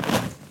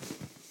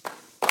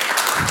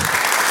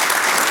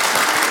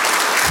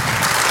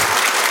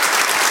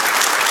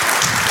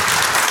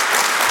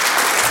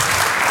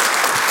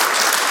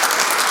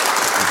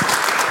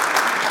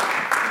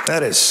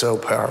 That is so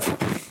powerful.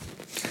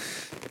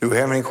 Do we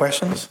have any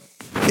questions?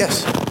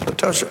 Yes,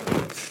 Latosha.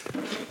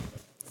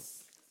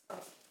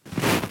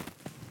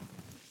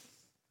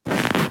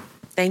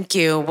 Thank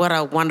you. What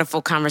a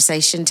wonderful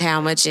conversation,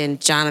 Talmage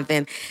and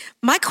Jonathan.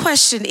 My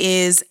question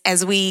is,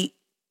 as we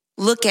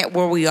look at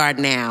where we are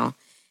now,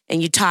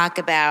 and you talk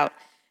about,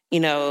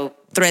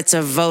 threats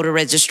of voter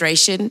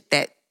registration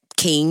that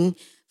King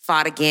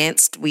fought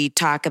against. We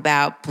talk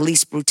about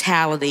police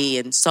brutality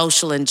and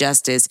social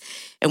injustice,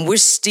 and we're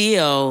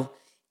still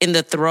in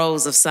the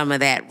throes of some of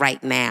that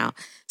right now.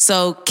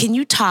 So can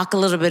you talk a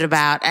little bit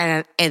about,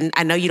 and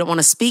I know you don't want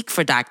to speak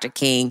for Dr.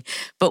 King,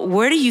 but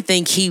where do you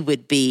think he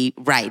would be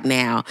right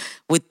now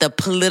with the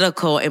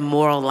political and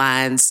moral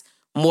lines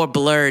more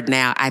blurred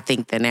now, I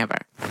think, than ever?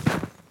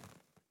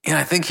 Yeah,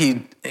 I think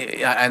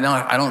I know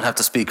I don't have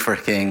to speak for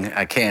King,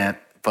 I can't,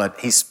 but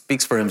he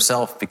speaks for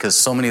himself because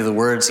so many of the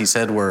words he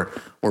said were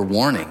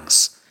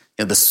warnings.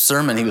 The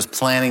sermon he was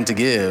planning to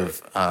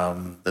give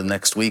the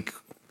next week,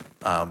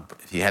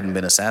 if he hadn't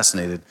been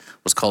assassinated,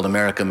 was called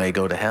America May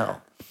Go to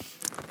Hell.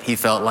 He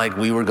felt like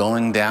we were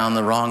going down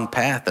the wrong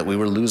path, that we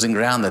were losing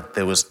ground, that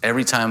there was,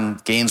 every time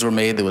gains were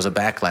made, there was a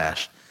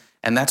backlash.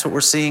 And that's what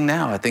we're seeing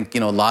now. I think,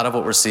 a lot of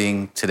what we're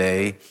seeing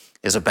today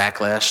is a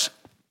backlash,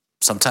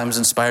 sometimes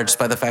inspired just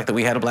by the fact that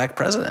we had a black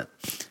president.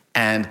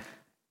 And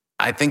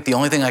I think the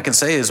only thing I can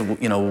say is,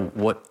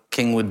 what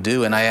King would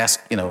do. And I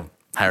asked,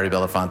 Harry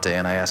Belafonte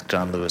and I asked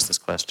John Lewis this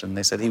question.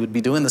 They said he would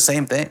be doing the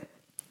same thing.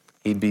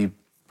 He'd be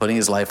putting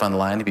his life on the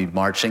line. He'd be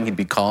marching. He'd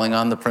be calling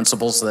on the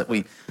principles that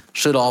we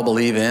should all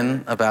believe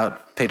in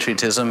about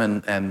patriotism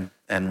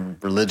and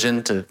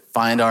religion, to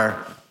find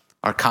our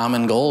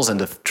common goals and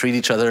to treat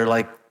each other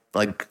like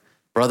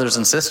brothers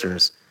and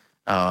sisters.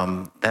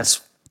 I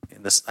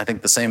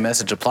think the same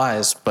message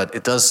applies, but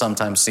it does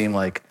sometimes seem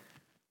like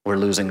we're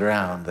losing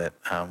ground, that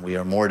we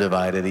are more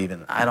divided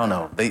even. I don't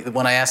know.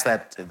 When I asked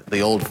that to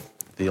the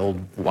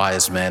old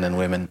wise men and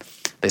women,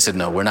 they said,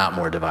 no, we're not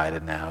more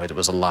divided now. It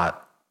was a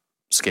lot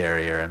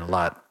scarier and a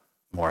lot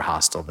more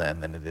hostile then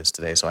than it is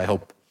today. So I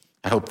hope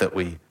that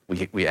we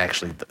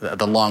actually,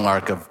 the long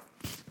arc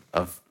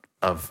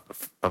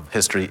of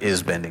history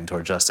is bending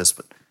toward justice.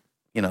 But,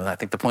 I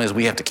think the point is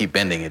we have to keep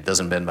bending. It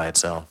doesn't bend by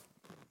itself.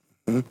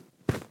 Mm-hmm.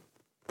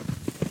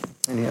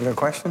 Any other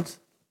questions?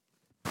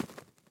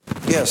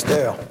 Yes,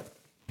 Dale.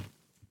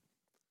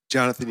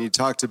 Jonathan, you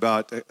talked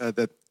about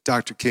that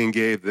Dr. King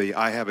gave the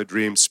I Have a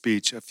Dream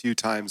speech a few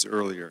times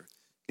earlier.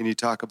 Can you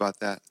talk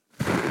about that?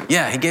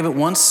 Yeah, he gave it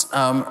once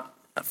a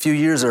few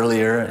years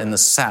earlier in the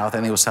South. I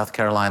think it was South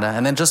Carolina.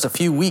 And then just a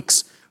few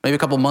weeks, maybe a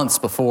couple months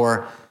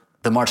before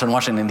the March on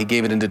Washington, he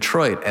gave it in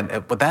Detroit, and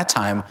at that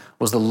time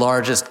was the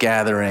largest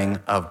gathering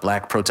of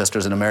black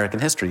protesters in American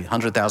history.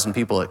 100,000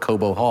 people at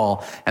Cobo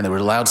Hall, and there were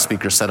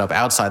loudspeakers set up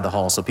outside the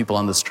hall so people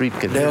on the street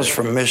could hear. Dale's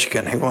from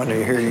Michigan. He wanted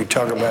to hear you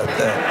talk about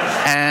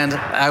that. And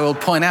I will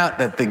point out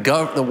that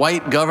the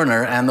white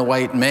governor and the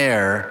white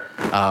mayor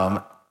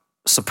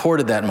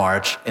supported that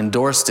march,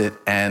 endorsed it,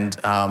 and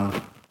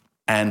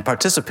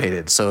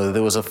participated. So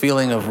there was a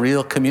feeling of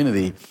real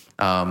community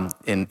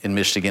in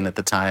Michigan at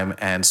the time,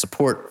 and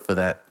support for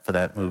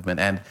that movement.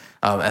 And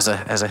as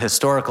a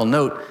historical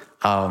note,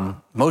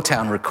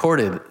 Motown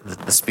recorded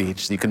the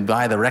speech. You can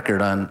buy the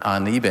record on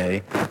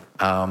eBay,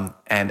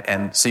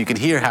 and so you can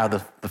hear how the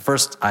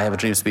first "I Have a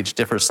Dream" speech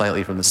differs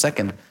slightly from the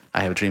second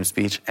 "I Have a Dream"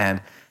 speech.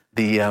 And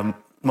the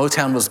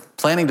Motown was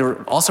planning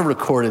to also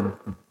recorded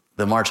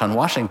the March on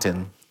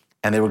Washington,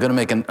 and they were going to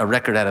make a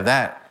record out of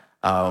that.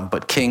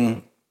 But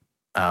King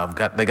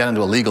got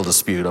into a legal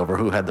dispute over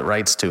who had the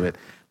rights to it.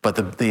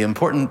 But the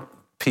important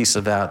piece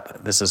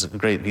about this is a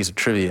great piece of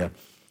trivia.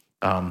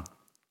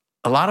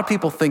 A lot of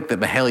people think that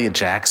Mahalia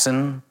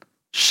Jackson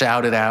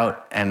shouted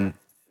out and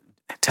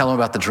tell him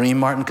about the dream,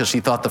 Martin, because she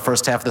thought the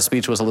first half of the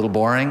speech was a little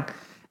boring,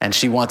 and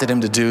she wanted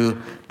him to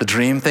do the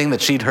dream thing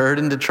that she'd heard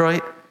in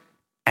Detroit.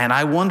 And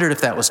I wondered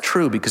if that was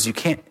true, because you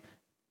can't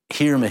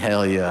hear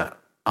Mahalia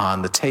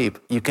on the tape.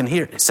 You can't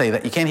hear her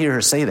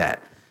say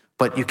that.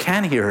 But you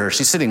can hear her.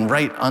 She's sitting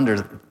right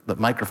under the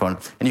microphone,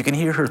 and you can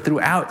hear her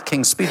throughout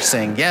King's speech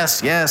saying,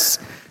 yes, yes,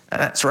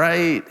 that's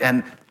right.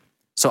 And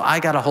so I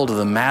got a hold of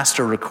the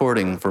master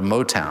recording for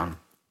Motown,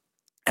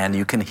 and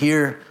you can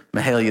hear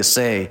Mahalia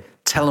say,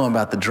 tell him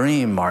about the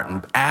dream,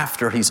 Martin,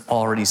 after he's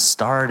already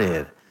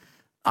started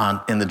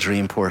in the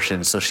dream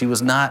portion. So she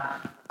does not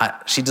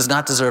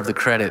deserve the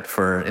credit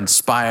for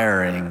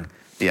inspiring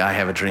the I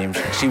Have a Dream.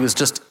 She was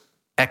just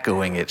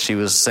echoing it. She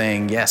was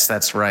saying, yes,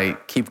 that's right,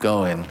 keep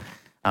going.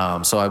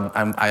 So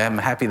I am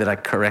happy that I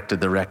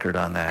corrected the record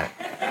on that.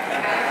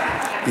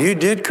 You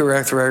did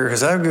correct the record,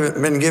 because I've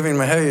been giving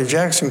Mahalia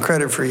Jackson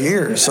credit for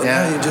years. So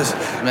now you just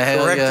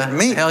corrected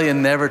me. Mahalia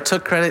never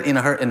took credit. In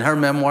her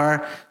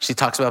memoir, she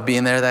talks about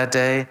being there that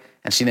day,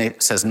 and she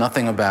says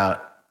nothing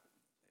about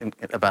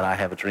I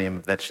Have a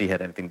Dream, that she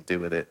had anything to do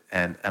with it.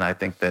 And I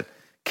think that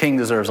King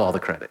deserves all the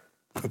credit.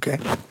 Okay.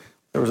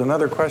 There was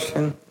another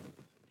question,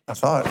 I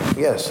thought.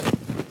 Yes.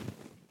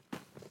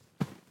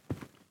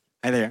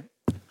 Hi there.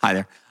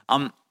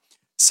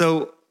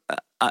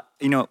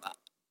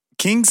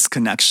 King's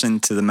connection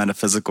to the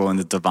metaphysical and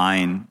the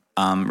divine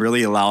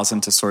really allows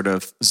him to sort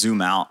of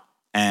zoom out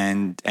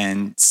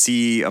and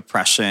see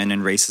oppression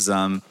and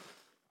racism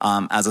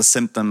as a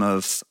symptom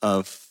of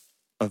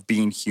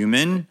being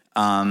human,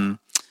 and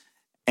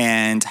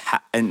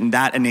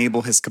that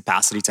enable his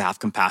capacity to have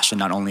compassion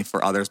not only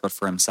for others but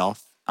for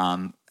himself.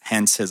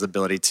 Hence his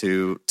ability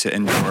to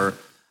endure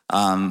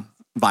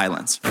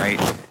violence, right?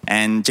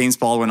 And James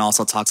Baldwin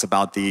also talks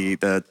about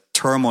the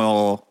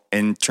turmoil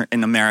in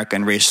America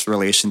and race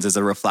relations as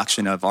a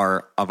reflection of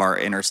our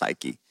inner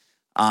psyche.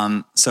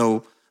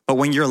 But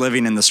when you're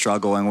living in the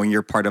struggle and when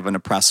you're part of an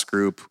oppressed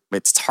group,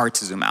 it's hard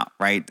to zoom out,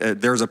 right?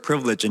 There's a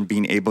privilege in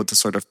being able to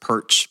sort of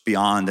perch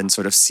beyond and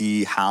sort of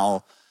see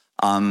how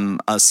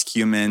us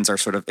humans are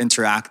sort of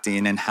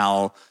interacting, and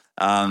how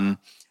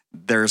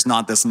there's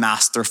not this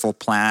masterful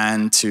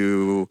plan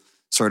to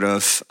sort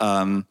of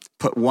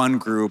put one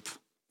group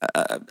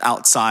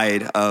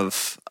outside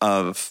of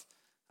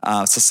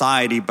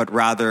society, but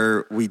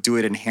rather we do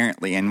it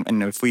inherently.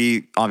 And if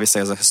we,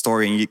 obviously as a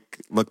historian, you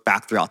look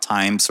back throughout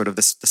time, sort of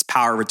this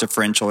power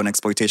differential and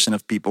exploitation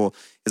of people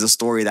is a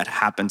story that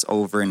happens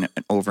over and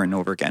over and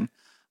over again.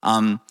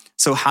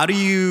 So how do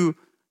you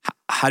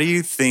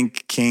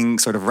think King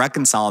sort of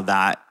reconciled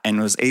that and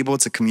was able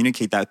to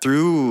communicate that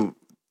through,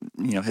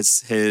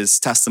 his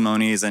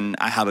testimonies and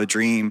I Have a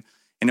Dream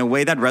in a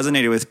way that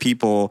resonated with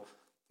people,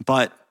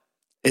 but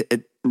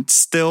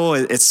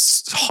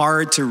it's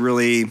hard to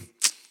really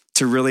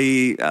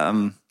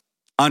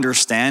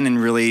understand and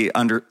really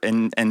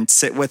and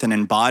sit with and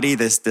embody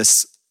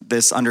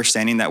this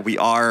understanding that we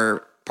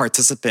are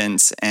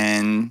participants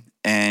in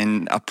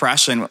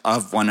oppression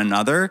of one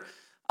another,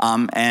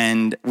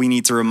 and we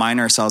need to remind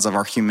ourselves of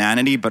our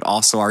humanity, but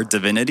also our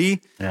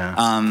divinity.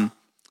 Yeah.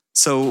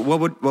 So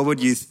what would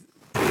you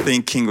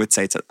think King would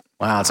say to that?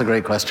 Wow, that's a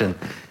great question.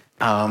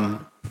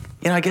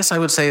 I guess I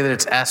would say that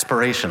it's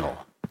aspirational.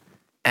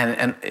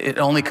 And it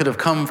only could have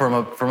come from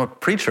a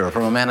preacher,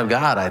 from a man of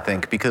God, I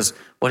think, because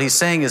what he's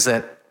saying is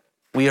that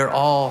we are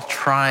all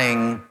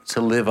trying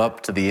to live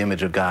up to the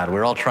image of God.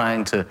 We're all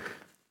trying to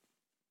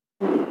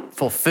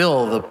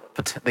fulfill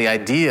the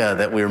idea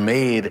that we're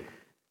made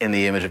in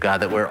the image of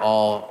God, that we're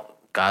all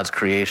God's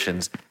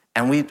creations.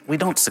 And we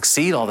don't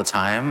succeed all the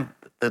time.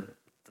 The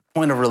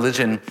point of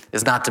religion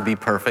is not to be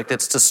perfect,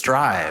 it's to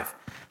strive.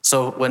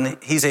 So when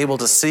he's able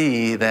to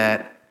see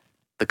that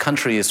the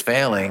country is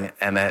failing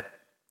and that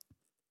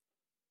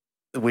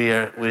we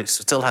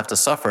still have to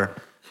suffer,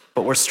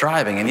 but we're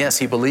striving. And yes,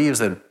 he believes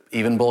that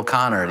even Bull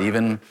Connor,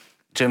 even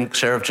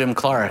Sheriff Jim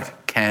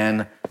Clark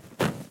can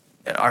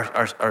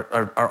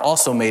are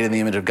also made in the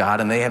image of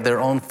God, and they have their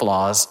own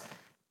flaws,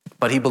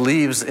 but he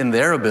believes in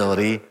their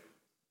ability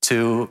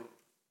to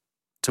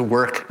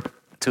work,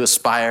 to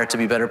aspire to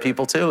be better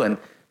people too. And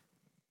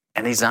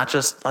he's not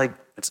just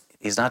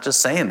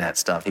saying that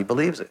stuff. He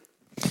believes it.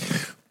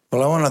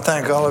 Well, I want to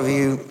thank all of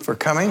you for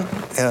coming.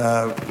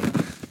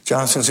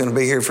 Jonathan's going to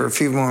be here for a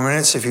few more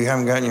minutes if you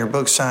haven't gotten your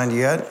book signed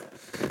yet.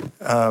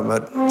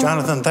 But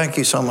Jonathan, thank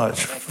you so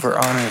much for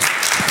honoring us.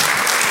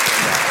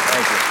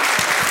 Thank you.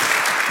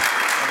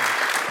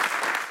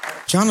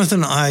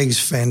 Jonathan Eig's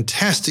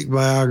fantastic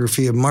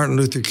biography of Martin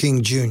Luther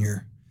King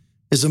Jr.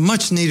 is a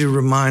much-needed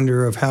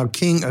reminder of how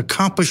King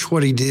accomplished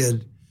what he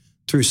did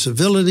through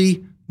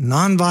civility,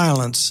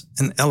 nonviolence,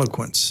 and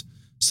eloquence,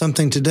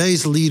 something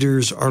today's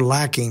leaders are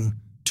lacking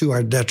to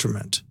our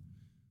detriment.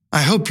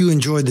 I hope you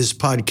enjoyed this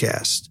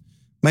podcast.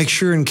 Make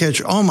sure and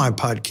catch all my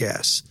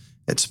podcasts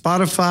at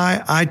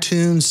Spotify,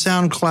 iTunes,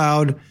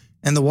 SoundCloud,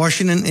 and the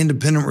Washington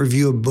Independent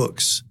Review of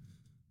Books.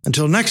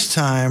 Until next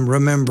time,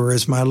 remember,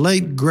 as my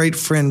late great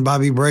friend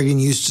Bobby Bragan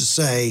used to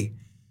say,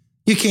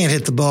 you can't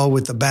hit the ball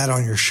with the bat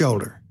on your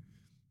shoulder.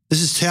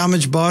 This is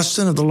Talmage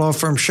Boston of the law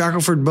firm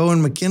Shackelford,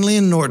 Bowen, McKinley,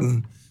 and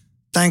Norton.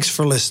 Thanks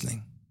for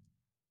listening.